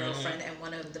 right? My girlfriend and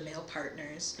one of the male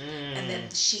partners, and then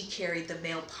she carried the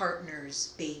male partner's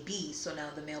baby. So now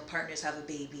the male partners have a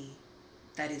baby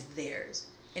that is theirs.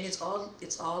 And it's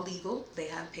all legal. They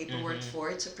have paperwork for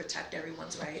it to protect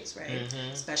everyone's rights, right?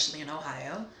 Especially in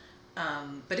Ohio.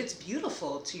 But it's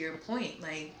beautiful, to your point.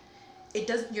 Like,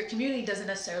 your community doesn't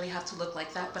necessarily have to look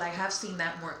like that, but I have seen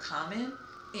that more common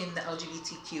in the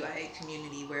LGBTQIA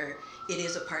community, where it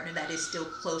is a partner that is still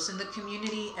close in the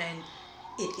community, and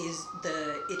it is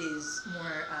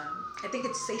more, I think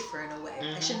it's safer in a way.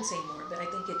 I shouldn't say more, but I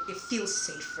think it feels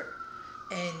safer.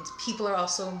 And people are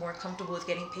also more comfortable with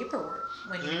getting paperwork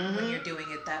when you're doing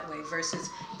it that way versus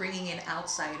bringing in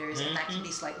outsiders, and that can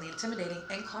be slightly intimidating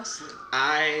and costly.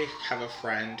 I have a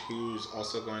friend who's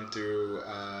also going through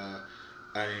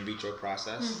an in vitro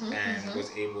process and was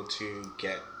able to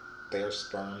get their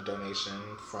sperm donation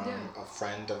from a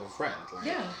friend of a friend,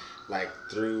 like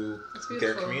through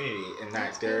their community, and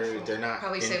that they're not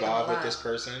Probably involved with this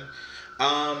person.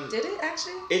 Did it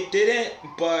actually? It didn't,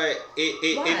 but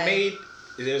it made.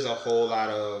 There's a whole lot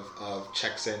of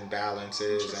checks and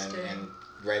balances and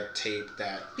red tape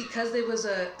that... Because there was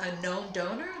a known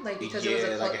donor? Like, because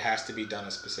it was like it has to be done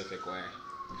a specific way.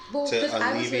 Well, to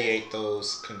alleviate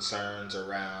those concerns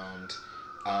around...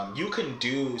 you can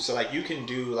do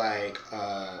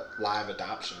live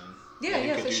adoption.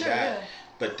 Yeah, for sure, yeah.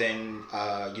 But then,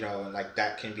 like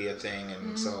that can be a thing.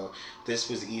 And so this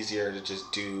was easier to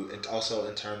just do. And also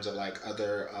in terms of like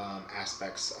other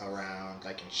aspects around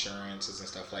like insurances and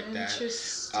stuff like that.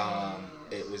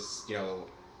 It was,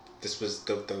 this was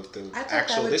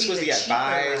the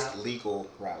advised legal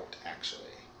route, actually.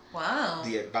 Wow.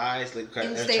 The advised, in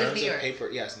terms of paper,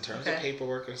 yes, in terms of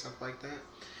paperwork and stuff like that.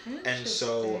 And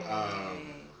so,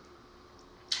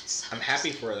 I'm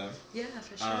happy for them. Yeah,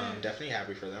 for sure. Definitely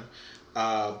happy for them.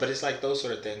 But it's like those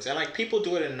sort of things, and like people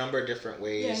do it in a number of different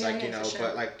ways,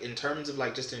 but like in terms of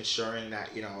like just ensuring that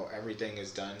everything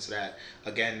is done so that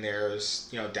again there's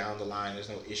down the line there's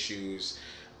no issues,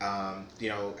 and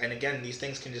again these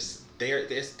things can just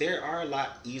there are a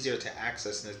lot easier to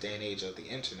access in this day and age of the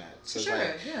internet. So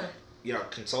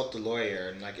consult the lawyer,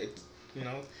 and like it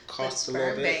costs a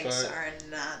little bit. Sperm banks are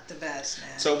not the best,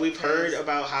 man. So we've heard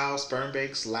about how sperm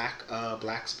banks lack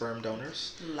black sperm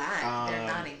donors. They're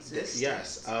non-existent.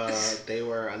 Yes, they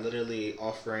were literally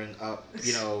offering up,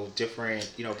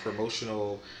 different,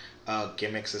 promotional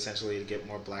gimmicks essentially to get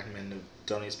more black men to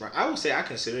donate sperm. I would say I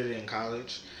considered it in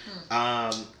college,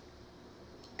 and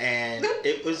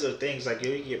it was a thing. It's like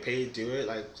you get paid to do it,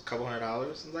 like a couple $100.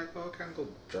 I'm like, oh, I can go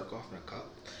jerk off in a cup.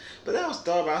 But then I was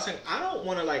thought about. I was like, I don't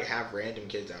want to like have random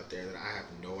kids out there that I have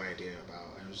no idea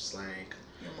about. And it was just like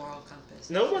your moral compass.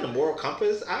 No one a moral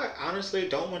compass. I honestly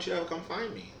don't want you to ever come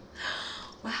find me.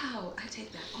 Wow, I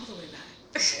take that all the way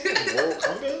back. Moral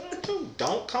compass?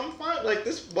 Don't come find. Like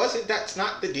that's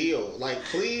not the deal. Like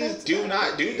please do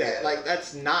not do that. Like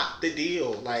that's not the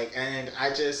deal. Like and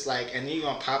I just like and then you're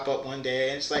gonna pop up one day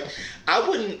and it's like I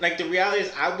wouldn't like the reality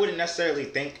is I wouldn't necessarily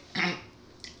think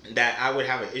that I would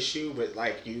have an issue with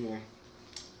like you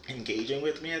engaging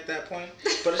with me at that point,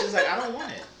 but it's just like I don't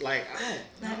want it. Like I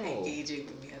don't not engaging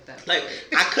with me at that point. Like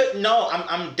I couldn't. No,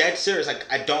 I'm dead serious. Like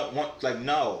I don't want. Like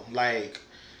no. Like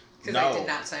because I did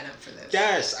not sign up for this.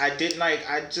 Yes, I didn't. Like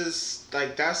I just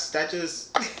like that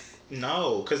just.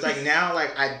 No, because like now,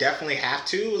 like I definitely have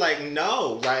to. Like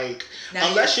no, like now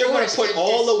unless you're gonna put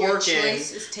all the work in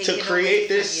to create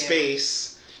this space.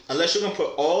 Unless you're gonna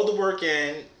put all the work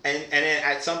in, and then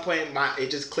at some point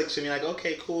it just clicks with me like,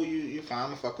 okay, cool, you fine, I'm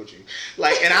gonna fuck with you.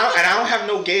 Like, and I don't have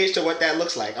no gauge to what that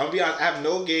looks like. I'm gonna be honest, I have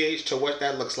no gauge to what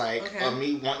that looks like of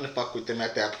me wanting to fuck with them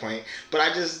at that point. But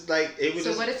I just like it was.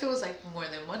 So what if it was like more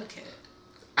than one kid?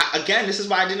 Again, this is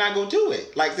why I did not go do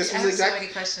it. Like this was exactly.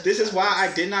 This is why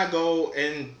I did not go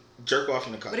and jerk off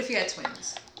in the cup. What if you had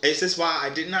twins? It's just why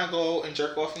I did not go and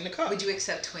jerk off in the cup. Would you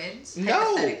accept twins? No.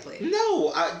 Hypothetically?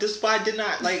 No. This is why I did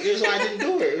not. Like, it was why I didn't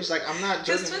do it. It was like, I'm not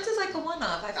jerking. Because twins is like a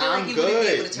one-off. I feel like you wouldn't be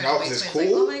able to turn away twins. Cool?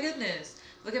 Like, oh my goodness.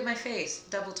 Look at my face.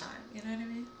 Double time. You know what I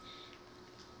mean?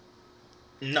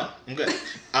 No. I'm good.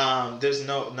 There's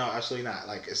no, absolutely not.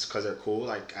 Like, it's because they're cool.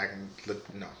 Like, I can look,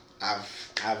 no.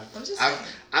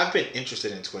 I've been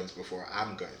interested in twins before.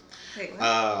 I'm good. Wait,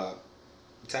 what?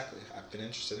 Exactly. I've been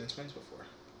interested in twins before.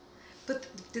 But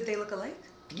did they look alike?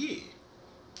 Yeah.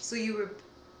 So you were...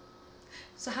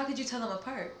 So how could you tell them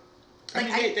apart? I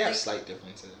mean, they have slight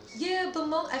differences. Yeah, but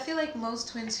I feel like most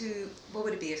twins who, what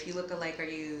would it be? If you look alike, are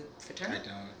you fraternal?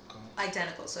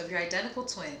 Identical. So if you're identical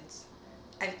twins,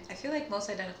 I feel like most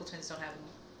identical twins don't have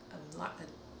a lot,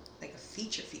 like a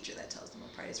feature that tells them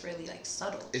apart. It's really like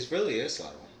subtle. It really is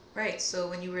subtle. Right. So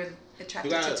when you were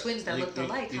attracted to twins that looked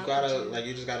alike, you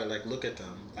just gotta like look at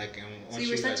them like. And once so you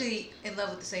were essentially in love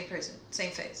with the same person,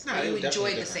 same face. No, you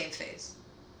enjoyed the same face.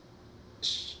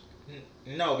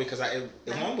 No, because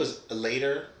one was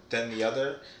later than the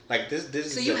other. Like this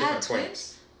So is you a had different twins?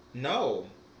 Points. No.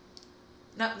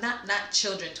 Not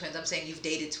children twins. I'm saying you've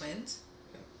dated twins.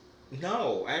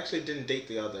 No, I actually didn't date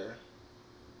the other.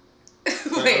 Wait,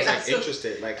 I was like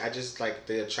interested. Like I just like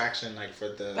the attraction, like for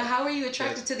the. But how were you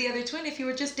attracted to the other twin if you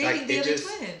were just dating the other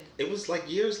twin? It was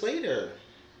like years later.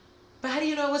 But how do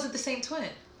you know it wasn't the same twin?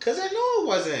 Cause I know it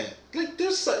wasn't. Like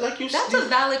there's like you. That's a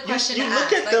valid question. You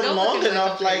look at them long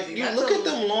enough. Like you look at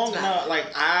them long enough. Like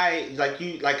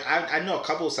I know a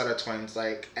couple set of twins.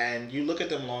 Like and you look at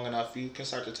them long enough, you can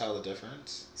start to tell the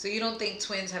difference. So you don't think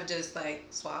twins have just like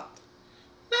swapped?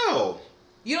 No.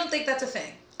 You don't think that's a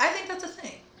thing? I think that's a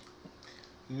thing.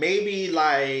 Maybe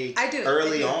like I do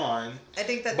early on. I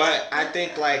think that. But I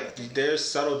think like there's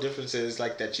subtle differences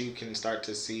like that you can start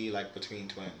to see like between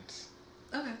twins.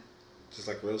 Okay. Just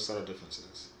like real subtle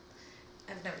differences.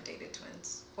 I've never dated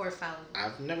twins or found.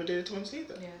 I've never dated twins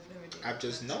either. Yeah, I've never dated. I've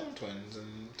just known twins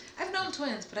and. I've known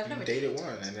twins, but I've never dated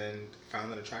one twins. And then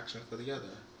found an attraction for the other.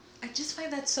 I just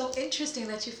find that so interesting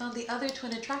that you found the other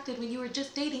twin attracted when you were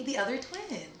just dating the other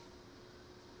twin.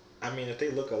 I mean, if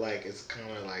they look alike, it's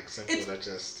kind of like simple to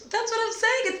just. That's what I'm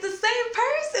saying. It's the same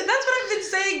person. That's what I've been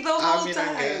saying the whole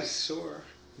time. I guess, sure.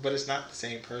 But it's not the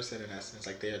same person in essence.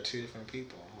 Like, they are two different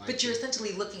people. Like, but you're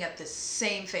essentially looking at the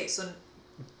same face. So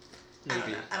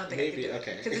maybe. I don't think maybe, I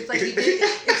okay. Because it's like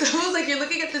it's almost like you're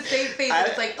looking at the same face and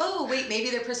it's like, oh, wait,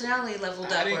 maybe their personality leveled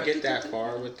up. I didn't get that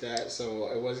far with that,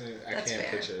 so it wasn't, That's can't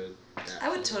fair. picture that. I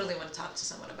would totally want to talk to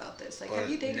someone about this. Like, have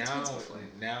you dated twins before?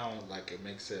 Now, like, it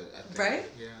makes it a thing. Right?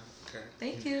 Yeah, okay.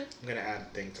 Thank you. I'm going to add a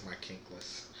thing to my kink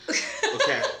list.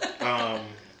 Okay.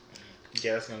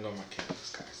 Yeah, that's going to go on my kink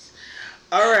list, guys.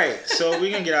 All right, so we're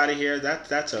going to get out of here.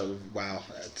 That's a, wow.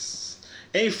 That's,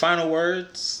 any final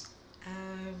words?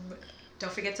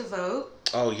 Don't forget to vote.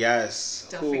 Oh, yes.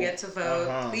 Don't forget to vote.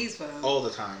 Uh-huh. Please vote. All the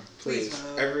time. Please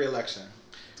vote. Every election.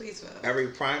 Please vote. Every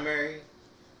primary.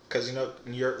 Because, you know,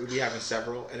 we having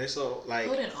several. And it's so, like...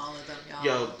 Vote in all of them, y'all.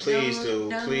 Yo, please do.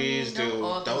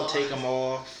 Don't take them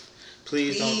off.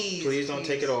 Please don't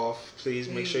take it off. Please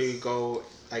make sure you go,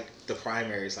 like, the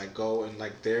primaries. Like, go and,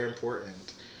 like, they're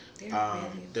important.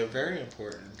 They're very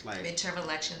important. Like midterm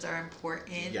elections are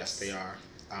important. Yes, they are.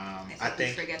 I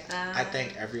think forget that. I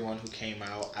thank everyone who came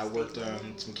out. I worked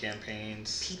on some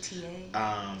campaigns. PTA.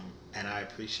 And I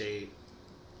appreciate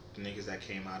the niggas that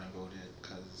came out and voted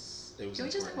because it was. Can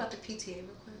we just talk about the PTA real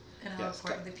quick and how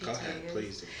important the PTA go ahead, is?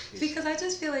 Please. Because I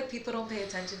just feel like people don't pay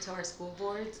attention to our school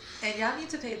boards, and y'all need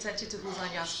to pay attention to who's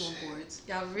on y'all school boards.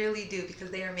 Y'all really do,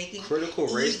 because they are making critical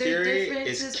race theory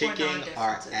is kicking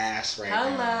our ass right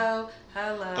now.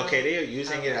 Hello. Okay, they are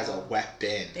using it as a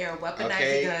weapon. They are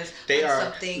weaponizing us. They are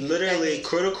something literally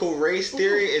critical race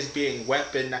theory is being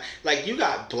weaponized. Like, you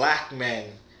got black men,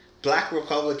 black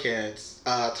Republicans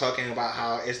talking about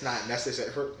how it's not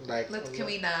necessary. Like, can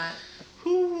we not?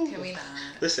 Can we not?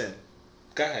 Listen,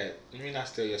 go ahead. Let me not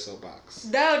steal your soapbox.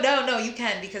 No, you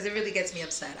can, because it really gets me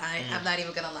upset. I'm not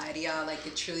even gonna lie to y'all. Like,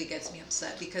 it truly gets me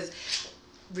upset because.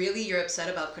 Really, you're upset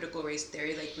about critical race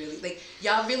theory? Like, really? Like,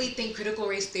 y'all really think critical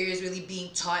race theory is really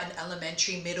being taught in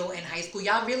elementary, middle, and high school?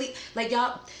 Y'all really, like,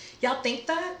 y'all think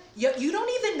that? You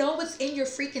don't even know what's in your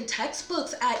freaking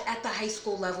textbooks at the high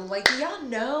school level. Like, do y'all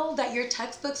know that your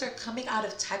textbooks are coming out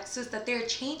of Texas, that they're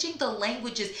changing the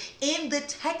languages in the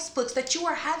textbooks, that you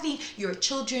are having your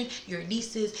children, your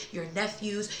nieces, your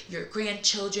nephews, your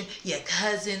grandchildren, your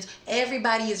cousins,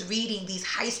 everybody is reading these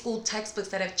high school textbooks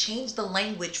that have changed the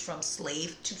language from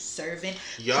slave to servant,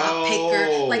 hop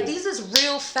picker. Like, these is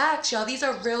real facts, y'all. These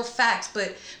are real facts,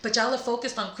 but y'all are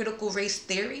focused on critical race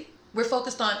theory. We're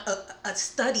focused on a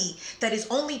study that is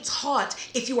only taught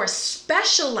if you are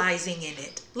specializing in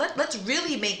it. Let's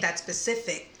really make that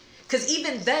specific. Because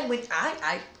even then, when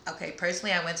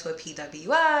personally, I went to a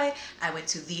PWI. I went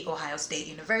to The Ohio State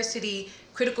University.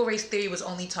 Critical race theory was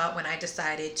only taught when I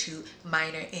decided to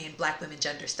minor in Black women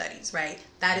gender studies, right?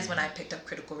 That is when I picked up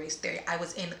critical race theory. I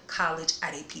was in college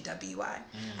at a PWI.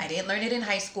 I didn't learn it in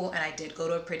high school, and I did go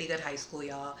to a pretty good high school,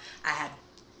 y'all. I had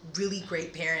really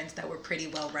great parents that were pretty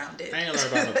well-rounded. I ain't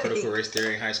learned about no critical race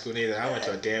theory in high school neither. I went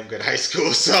to a damn good high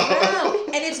school, so. Wow.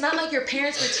 And it's not like your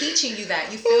parents were teaching you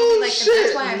that. You feel me? Like, and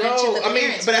that's why I mentioned the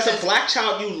parents. But as a black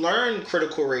child, you learn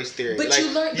critical race theory. But like,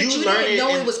 you didn't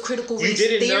know it was critical race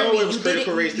theory. You didn't know it was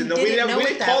critical race theory. No, we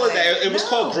didn't call it that. It was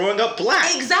called growing up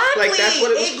black. Exactly. Like, that's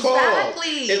what it was called.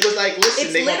 It was like, listen,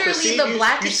 it's they gonna perceive the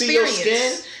black you experience. see your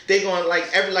skin. They going like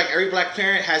every black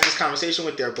parent has this conversation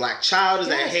with their black child. Is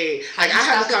that hey, like I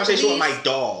have this conversation with my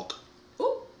dog.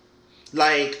 Ooh.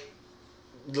 Like.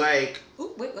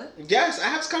 Ooh, wait, what? Yes, I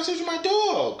have this conversation with my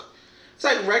dog. It's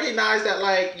like recognize that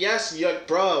like yes, you're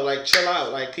bro, like chill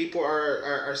out. Like people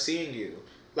are seeing you.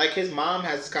 Like his mom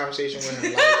has this conversation with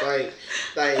him.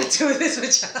 like do this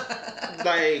with y'all.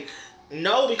 Like.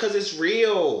 No, because it's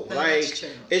real. No, like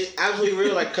it's absolutely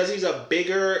real. Like, cause he's a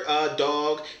bigger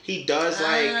dog. He does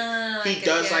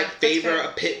favor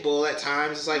a pit bull at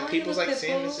times. It's like people's like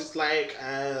seeing this. It's like,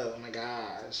 oh my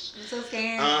gosh. I'm so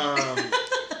scared.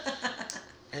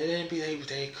 And then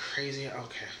they crazy. Okay,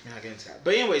 I'm not getting into that.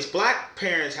 But anyways, black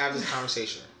parents have this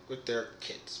conversation with their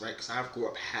kids, right? Because I grew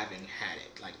up having had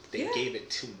it. Like they gave it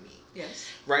to me.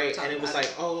 Yes. Right? And it was like,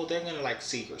 oh, they're going to like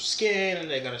see your skin and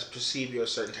they're going to perceive you a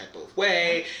certain type of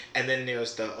way. And then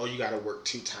there's the, you got to work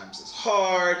 2 times as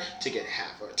hard to get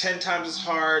half or 10 times as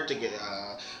hard to get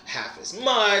half as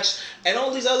much and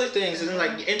all these other things. And then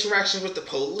like interaction with the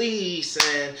police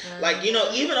and like,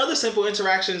 even other simple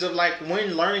interactions of like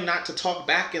when learning not to talk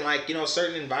back in like,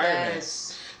 certain environments.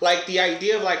 Yes. Like the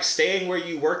idea of like staying where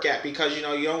you work at because you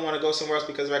don't want to go somewhere else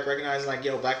because like recognizing like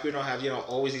black people don't have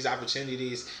always these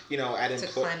opportunities at to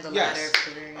climb the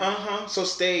ladder. So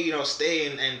stay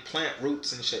and plant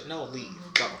roots and shit. No, leave.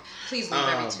 Go. Please leave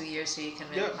every 2 years so you can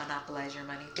monopolize your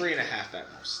money. 3.5 at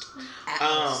most. At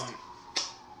most.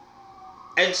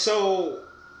 And so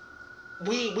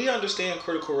we understand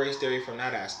critical race theory from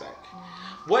that aspect.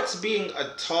 What's being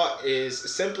taught is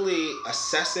simply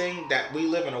assessing that we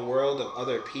live in a world of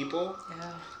other people,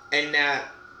 and that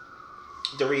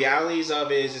the realities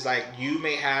of it is like you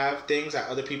may have things that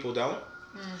other people don't,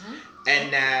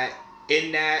 and that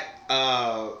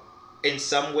in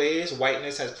some ways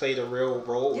whiteness has played a real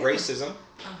role. Racism,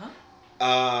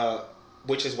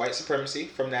 which is white supremacy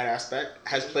from that aspect,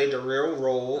 has played a real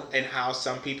role in how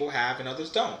some people have and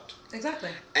others don't. Exactly.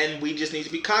 And we just need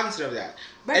to be cognizant of that.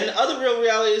 Right. And the other real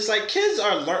reality is like kids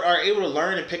are able to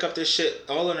learn and pick up this shit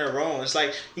all on their own. It's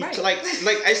like like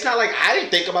it's not like I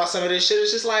didn't think about some of this shit.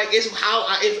 It's just like it's how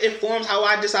it informs how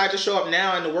I decide to show up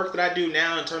now and the work that I do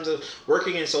now in terms of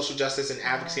working in social justice and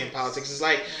advocacy and politics. It's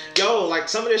like like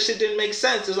some of this shit didn't make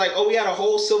sense. It's like we had a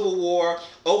whole civil war.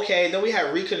 Okay, then we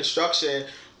had Reconstruction,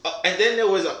 and then there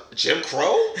was a Jim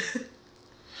Crow.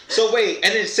 So wait,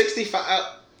 and then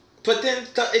 65. But then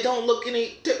it don't look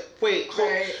any. Wait,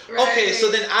 right. Okay,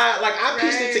 so then I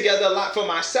pieced it together a lot for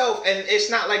myself, and it's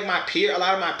not like a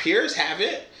lot of my peers have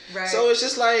it. Right. So it's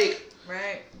just like,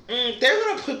 they're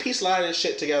gonna piece a lot of this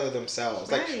shit together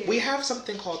themselves. Right. Like we have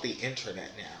something called the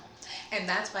internet now. And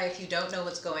that's why if you don't know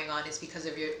what's going on, it's because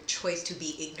of your choice to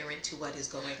be ignorant to what is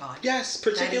going on. Yes,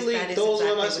 particularly that is those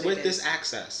exactly of us with this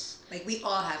access. Like we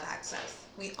all have access.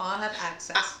 We all have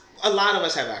access. A lot of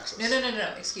us have access.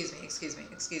 No. Excuse me.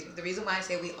 The reason why I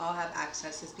say we all have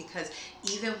access is because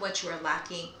even what you're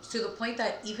lacking, to the point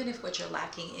that even if what you're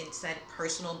lacking in said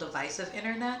personal device of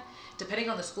internet,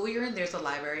 depending on the school you're in, there's a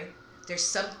library.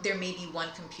 There may be one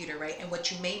computer, right? And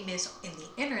what you may miss in the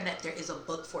internet, there is a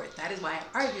book for it. That is why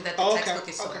I argue that the textbook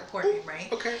is so important,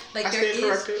 right? Okay. Like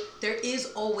there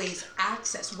is always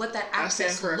access. What that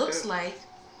access looks like,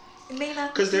 it may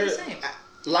not be the same.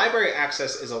 Library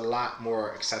access is a lot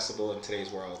more accessible in today's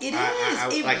world. It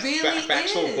is. It really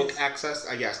factual is. book access.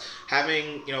 Yes,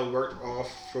 having worked off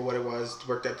for what it was,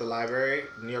 worked at the library,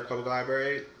 New York Public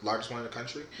Library, largest one in the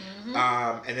country,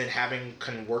 and then having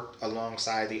worked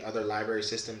alongside the other library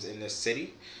systems in this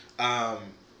city.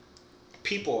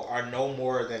 People are no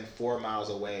more than 4 miles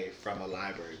away from a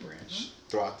library branch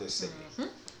throughout this city.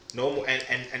 No more,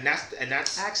 and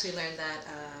that's. I actually learned that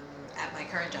at my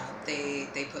current job. They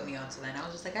put me onto that. And I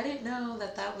was just like, I didn't know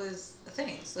that was a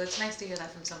thing. So it's nice to hear that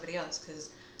from somebody else because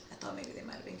I thought maybe they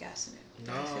might have been gassing it.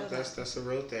 No, that's a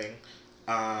real thing,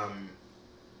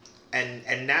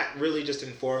 and that really just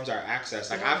informs our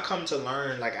access. Like I've come to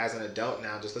learn, like as an adult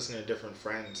now, just listening to different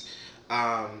friends.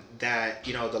 That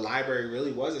the library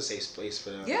really was a safe place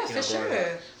for them. Yeah, for sure.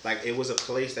 Up. Like it was a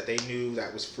place that they knew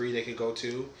that was free. They could go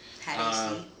to.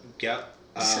 Yep.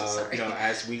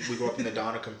 As we grew up in the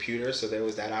dawn of computers, so there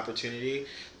was that opportunity.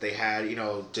 They had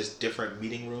just different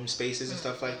meeting room spaces and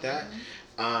stuff like that.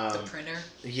 The printer.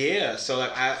 Yeah. So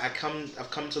like I've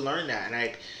come to learn that,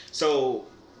 and so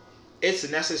it's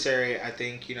necessary. I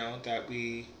think that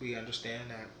we understand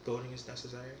that voting is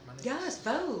necessary. Yes,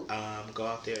 vote. Go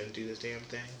out there and do this damn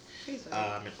thing. Please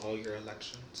vote. In all your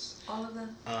elections. All of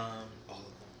them. All of them.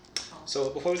 So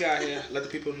before we get out here, let the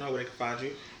people know where they can find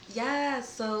you. Yeah,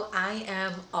 so I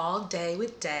am All Day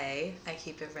with Day. I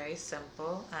keep it very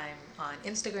simple. I'm on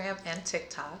Instagram and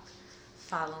TikTok.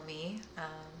 Follow me.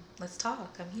 Let's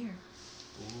talk. I'm here.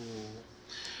 Ooh.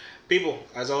 People,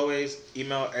 as always,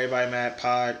 email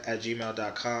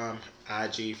everybodymadpod@gmail.com,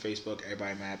 IG, Facebook,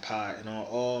 Everybody Mad Pod, and on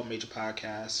all major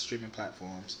podcast streaming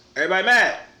platforms. Everybody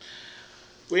Mad!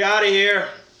 We out of here.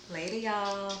 Later,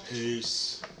 y'all.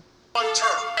 Peace. One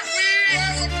term. We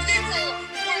as a people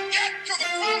will get to the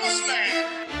promised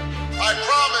land. I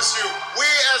promise you, we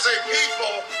as a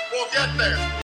people will get there.